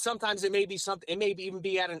 And sometimes it may be something, it may even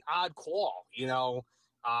be at an odd call.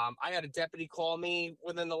 I had a deputy call me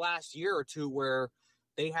within the last year or two where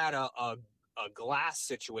they had a glass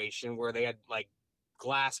situation where they had like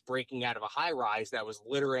glass breaking out of a high rise that was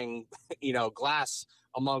littering, glass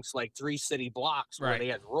amongst like 3 city blocks where they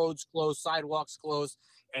had roads closed, sidewalks closed.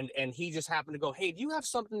 And he just happened to go, hey, do you have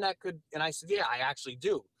something that could, and I said, yeah, I actually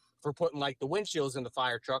do, for putting like the windshields in the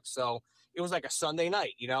fire truck. So it was like a Sunday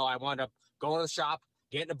night, I wound up going to the shop,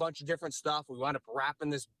 getting a bunch of different stuff. We wound up wrapping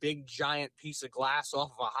this big giant piece of glass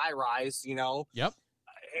off of a high rise, Yep.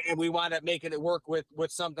 And we wound up making it work with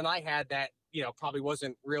something I had that, probably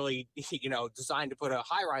wasn't really, designed to put a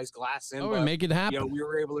high rise glass in. Oh, and make it happen.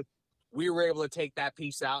 We were able to take that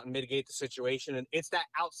piece out and mitigate the situation. And it's that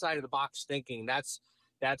outside of the box thinking. That's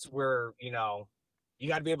where, you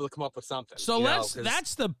got to be able to come up with something. So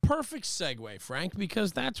that's the perfect segue, Frank,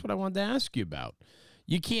 because that's what I wanted to ask you about.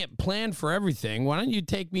 You can't plan for everything. Why don't you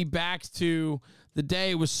take me back to the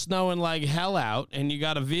day it was snowing like hell out and you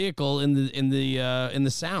got a vehicle in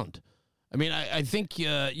the Sound? I mean, I think,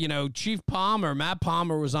 Chief Palmer, Matt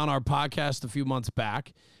Palmer, was on our podcast a few months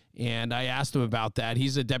back, and I asked him about that.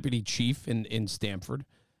 He's a deputy chief in Stamford,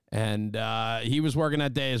 and he was working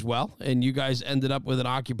that day as well. And you guys ended up with an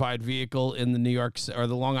occupied vehicle in the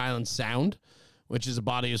the Long Island Sound, which is a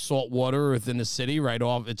body of salt water within the city right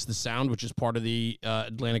off. It's the Sound, which is part of the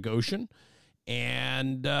Atlantic Ocean.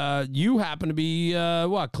 And you happen to be,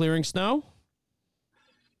 clearing snow?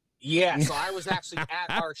 Yeah, so I was actually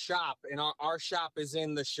at our shop, and our shop is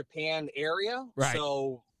in the Chapin area. Right.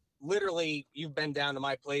 So literally, you've been down to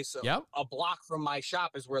my place. Yep. A block from my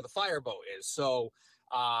shop is where the fireboat is. So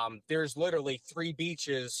there's literally 3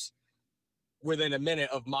 beaches within a minute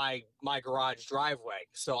of my garage driveway.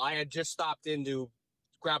 So I had just stopped in to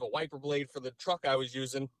grab a wiper blade for the truck I was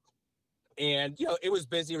using. And, it was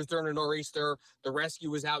busy. It was during a nor'easter. The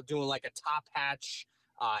rescue was out doing like a top hatch,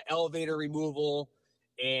 elevator removal.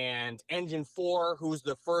 And Engine 4, who's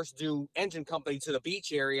the first due engine company to the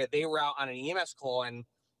beach area, they were out on an EMS call. And,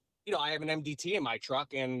 I have an MDT in my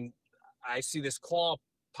truck, and I see this call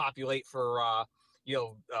populate for, a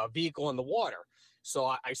vehicle in the water. So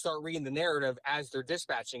I start reading the narrative as they're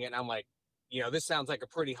dispatching it. And I'm like, this sounds like a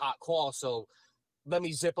pretty hot call. So let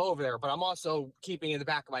me zip over there. But I'm also keeping in the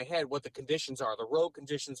back of my head what the conditions are. The road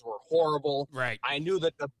conditions were horrible. Right. I knew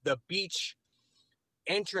that the beach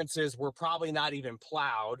entrances were probably not even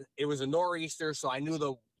plowed. It was a nor'easter, so I knew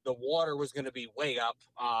the water was going to be way up.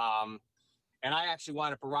 And I actually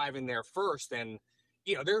wound up arriving there first, and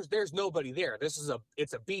there's nobody there.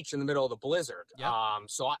 It's a beach in the middle of the blizzard. Yep.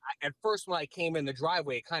 So at first when I came in the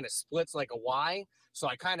driveway, it kind of splits like a Y. So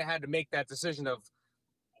I kind of had to make that decision of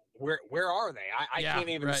where are they? I can't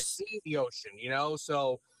even see the ocean,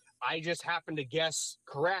 So I just happened to guess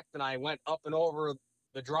correct, and I went up and over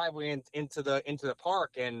the driveway into the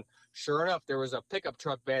park, and sure enough, there was a pickup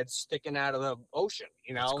truck bed sticking out of the ocean.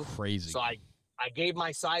 That's crazy. So I gave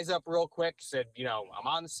my size up real quick, said, I'm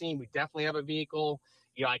on the scene. We definitely have a vehicle.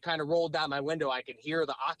 I kind of rolled down my window. I could hear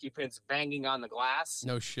the occupants banging on the glass.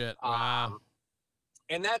 No shit. Wow.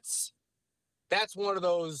 And that's one of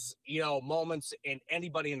those, moments in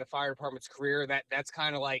anybody in the fire department's career that's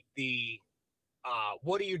kind of like the,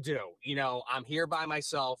 what do you do? I'm here by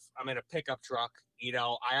myself. I'm in a pickup truck.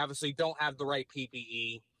 I obviously don't have the right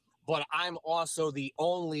PPE, but I'm also the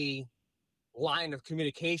only line of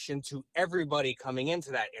communication to everybody coming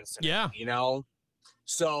into that incident. Yeah.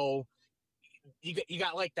 So you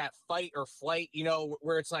got like that fight or flight,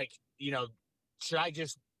 where it's like, should I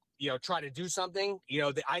just, try to do something?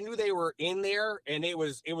 I knew they were in there, and it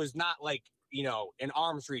was not like, in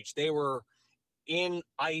arm's reach. They were in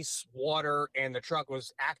ice water, and the truck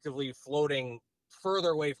was actively floating further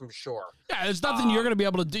away from shore. Yeah, there's nothing you're going to be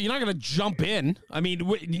able to do. You're not going to jump in. I mean,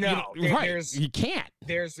 right? You can't.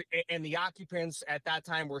 And the occupants at that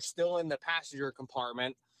time were still in the passenger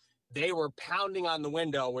compartment. They were pounding on the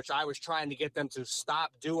window, which I was trying to get them to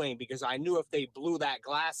stop doing, because I knew if they blew that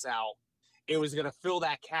glass out, it was going to fill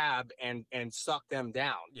that cab and suck them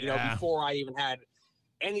down. Before I even had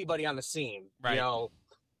anybody on the scene. Right.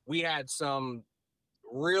 We had some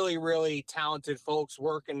really, really talented folks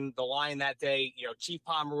working the line that day. Chief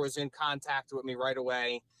Palmer was in contact with me right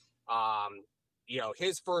away.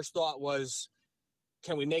 His first thought was,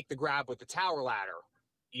 can we make the grab with the tower ladder?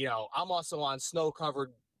 I'm also on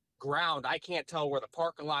snow-covered ground. I can't tell where the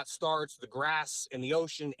parking lot starts, the grass and the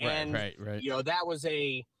ocean end. Right. That was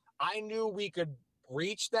I knew we could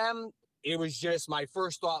reach them. It was just, my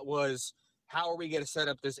first thought was, how are we going to set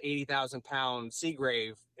up this 80,000-pound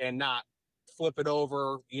Seagrave and not flip it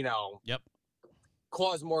over, Yep.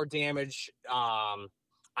 Cause more damage.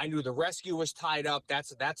 I knew the rescue was tied up.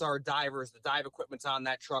 That's our divers. The dive equipment's on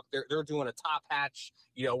that truck. They're doing a top hatch.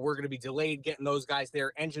 We're going to be delayed getting those guys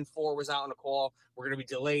there. Engine 4 was out on a call. We're going to be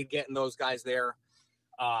delayed getting those guys there.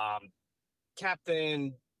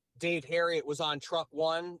 Captain Dave Harriet was on truck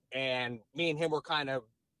 1, and me and him were kind of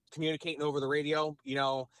communicating over the radio,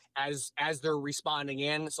 as they're responding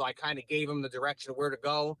in. So I kind of gave him the direction of where to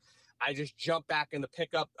go. I just jumped back in the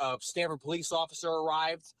pickup. Stanford police officer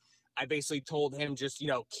arrived. I basically told him, just,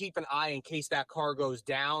 keep an eye in case that car goes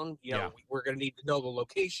down. We're going to need to know the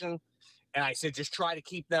location. And I said, just try to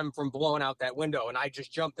keep them from blowing out that window. And I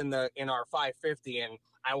just jumped in our 550, and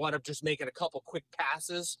I wound up just making a couple quick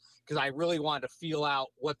passes, because I really wanted to feel out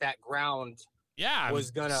what that ground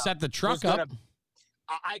was going to set the truck up.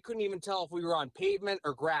 I couldn't even tell if we were on pavement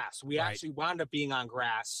or grass. We actually wound up being on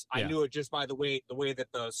grass. Yeah. I knew it just by the way that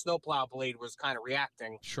the snowplow blade was kind of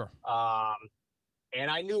reacting. Sure. And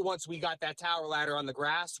I knew once we got that tower ladder on the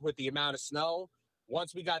grass with the amount of snow,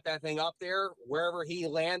 once we got that thing up there, wherever he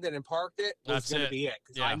landed and parked it was going to be it.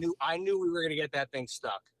 Yeah. I knew we were going to get that thing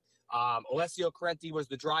stuck. Alessio Correnti was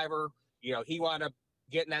the driver. He wound up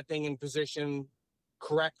getting that thing in position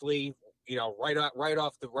correctly. Right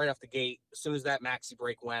off the gate, as soon as that maxi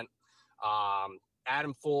brake went.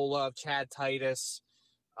 Adam Full, Chad Titus,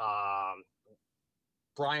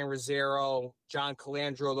 Brian Rozzero, John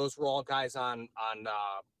Calandro, those were all guys on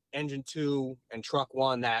Engine 2 and Truck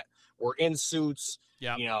 1 that were in suits,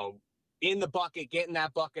 in the bucket, getting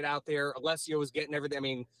that bucket out there. Alessio was getting everything. I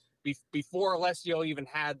mean, before Alessio even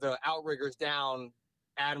had the outriggers down,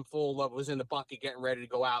 Adam Full was in the bucket getting ready to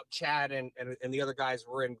go out. Chad and the other guys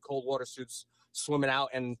were in cold water suits swimming out.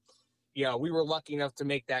 And, we were lucky enough to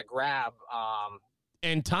make that grab.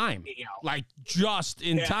 In time. Like just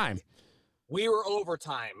in time. We were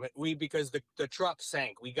overtime. Because the truck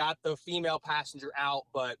sank. We got the female passenger out,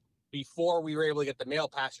 but before we were able to get the male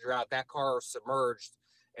passenger out, that car was submerged.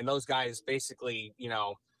 And those guys basically,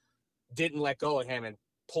 didn't let go of him and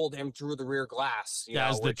pulled him through the rear glass.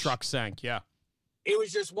 As the truck sank, yeah. It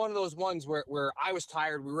was just one of those ones where I was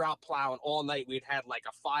tired. We were out plowing all night. We'd had like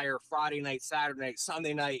a fire Friday night, Saturday night,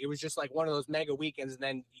 Sunday night. It was just like one of those mega weekends. And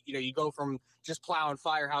then, you go from just plowing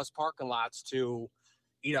firehouse parking lots to,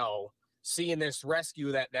 seeing this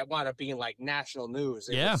rescue that wound up being like national news.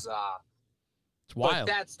 It was, it's wild.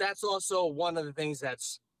 But that's also one of the things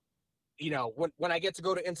that's, when I get to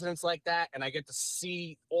go to incidents like that and I get to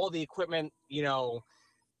see all the equipment,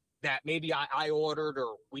 that maybe I ordered,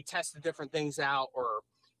 or we tested different things out, or,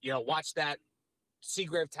 watch that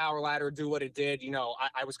Seagrave Tower ladder do what it did.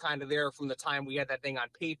 I was kind of there from the time we had that thing on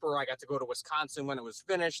paper. I got to go to Wisconsin when it was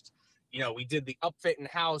finished. We did the upfit in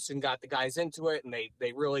house and got the guys into it, and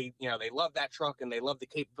they really, they love that truck and they love the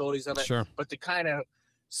capabilities of it. Sure. But to kind of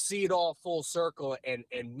see it all full circle and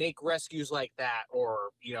make rescues like that, or,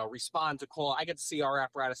 respond to call. I get to see our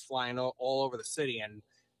apparatus flying all over the city, and,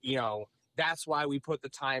 that's why we put the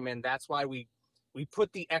time in. That's why we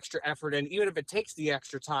put the extra effort in, even if it takes the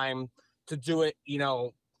extra time to do it.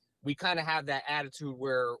 We kind of have that attitude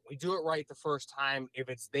where we do it right the first time. If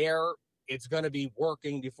it's there, it's going to be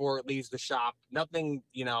working before it leaves the shop. Nothing,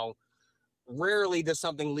 rarely does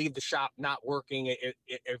something leave the shop not working.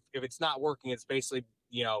 If it's not working, it's basically,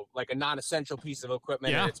 like a non-essential piece of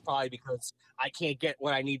equipment. Yeah. And it's probably because I can't get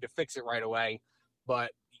what I need to fix it right away.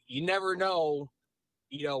 But you never know,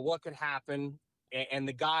 what could happen. And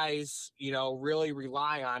the guys, really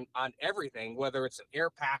rely on everything, whether it's an air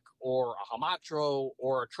pack or a hamatro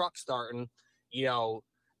or a truck starting,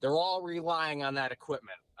 they're all relying on that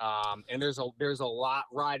equipment. And there's a lot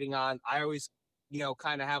riding on. I always,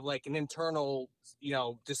 kind of have like an internal,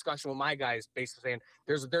 discussion with my guys, basically saying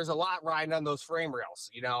there's a lot riding on those frame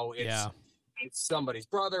rails. It's somebody's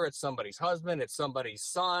brother, it's somebody's husband, it's somebody's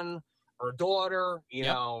son or daughter,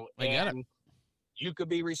 and you could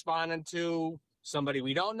be responding to somebody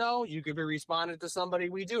we don't know. You could be responding to somebody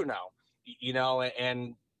we do know,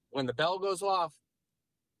 and when the bell goes off,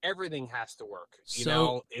 everything has to work.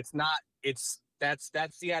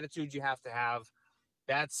 That's the attitude you have to have.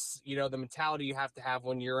 That's, the mentality you have to have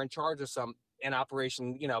when you're in charge of an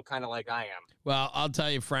operation, kind of like I am. Well, I'll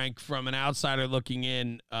tell you, Frank, from an outsider looking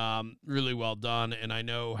in, really well done. And I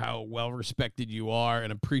know how well respected you are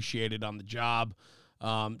and appreciated on the job.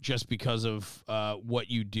 Just because of what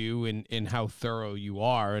you do and how thorough you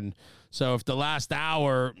are. And so if the last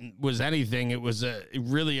hour was anything, it was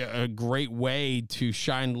really a great way to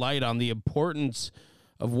shine light on the importance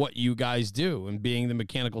of what you guys do, and being the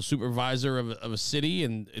mechanical supervisor of a city,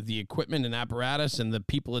 and the equipment and apparatus and the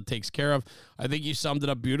people it takes care of. I think you summed it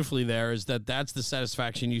up beautifully there, is that's the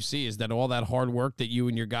satisfaction you see, is that all that hard work that you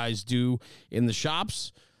and your guys do in the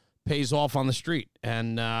shops pays off on the street.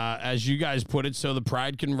 And as you guys put it, so the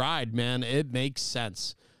pride can ride, man. It makes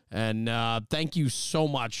sense. And thank you so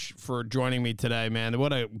much for joining me today, man.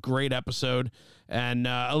 What a great episode, and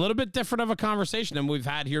a little bit different of a conversation than we've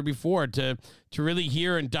had here before, to really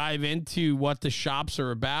hear and dive into what the shops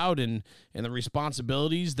are about and the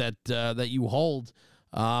responsibilities that you hold.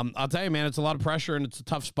 I'll tell you, man, it's a lot of pressure and it's a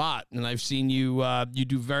tough spot, and I've seen you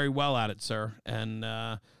do very well at it, sir.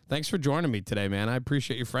 And thanks for joining me today, man. I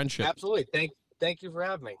appreciate your friendship. Absolutely. Thank you for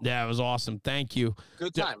having me. Yeah, it was awesome. Thank you.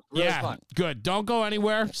 Good time. Really fun. Good. Don't go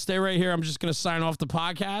anywhere. Stay right here. I'm just going to sign off the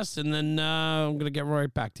podcast, and then I'm going to get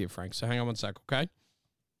right back to you, Frank. So hang on one sec, okay?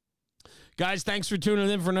 Guys, thanks for tuning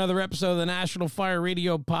in for another episode of the National Fire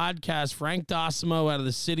Radio Podcast. Frank Docimo out of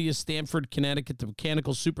the city of Stamford, Connecticut, the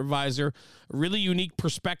mechanical supervisor. A really unique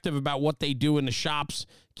perspective about what they do in the shops,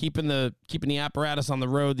 keeping the apparatus on the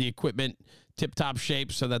road, the equipment tip-top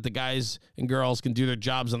shape, so that the guys and girls can do their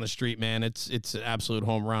jobs on the street, man. It's an absolute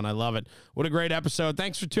home run. I love it. What a great episode.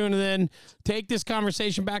 Thanks for tuning in. Take this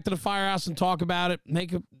conversation back to the firehouse and talk about it.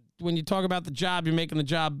 When you talk about the job, you're making the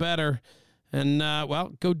job better. And,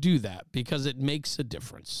 go do that, because it makes a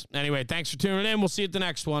difference. Anyway, thanks for tuning in. We'll see you at the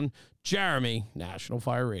next one. Jeremy, National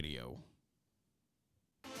Fire Radio.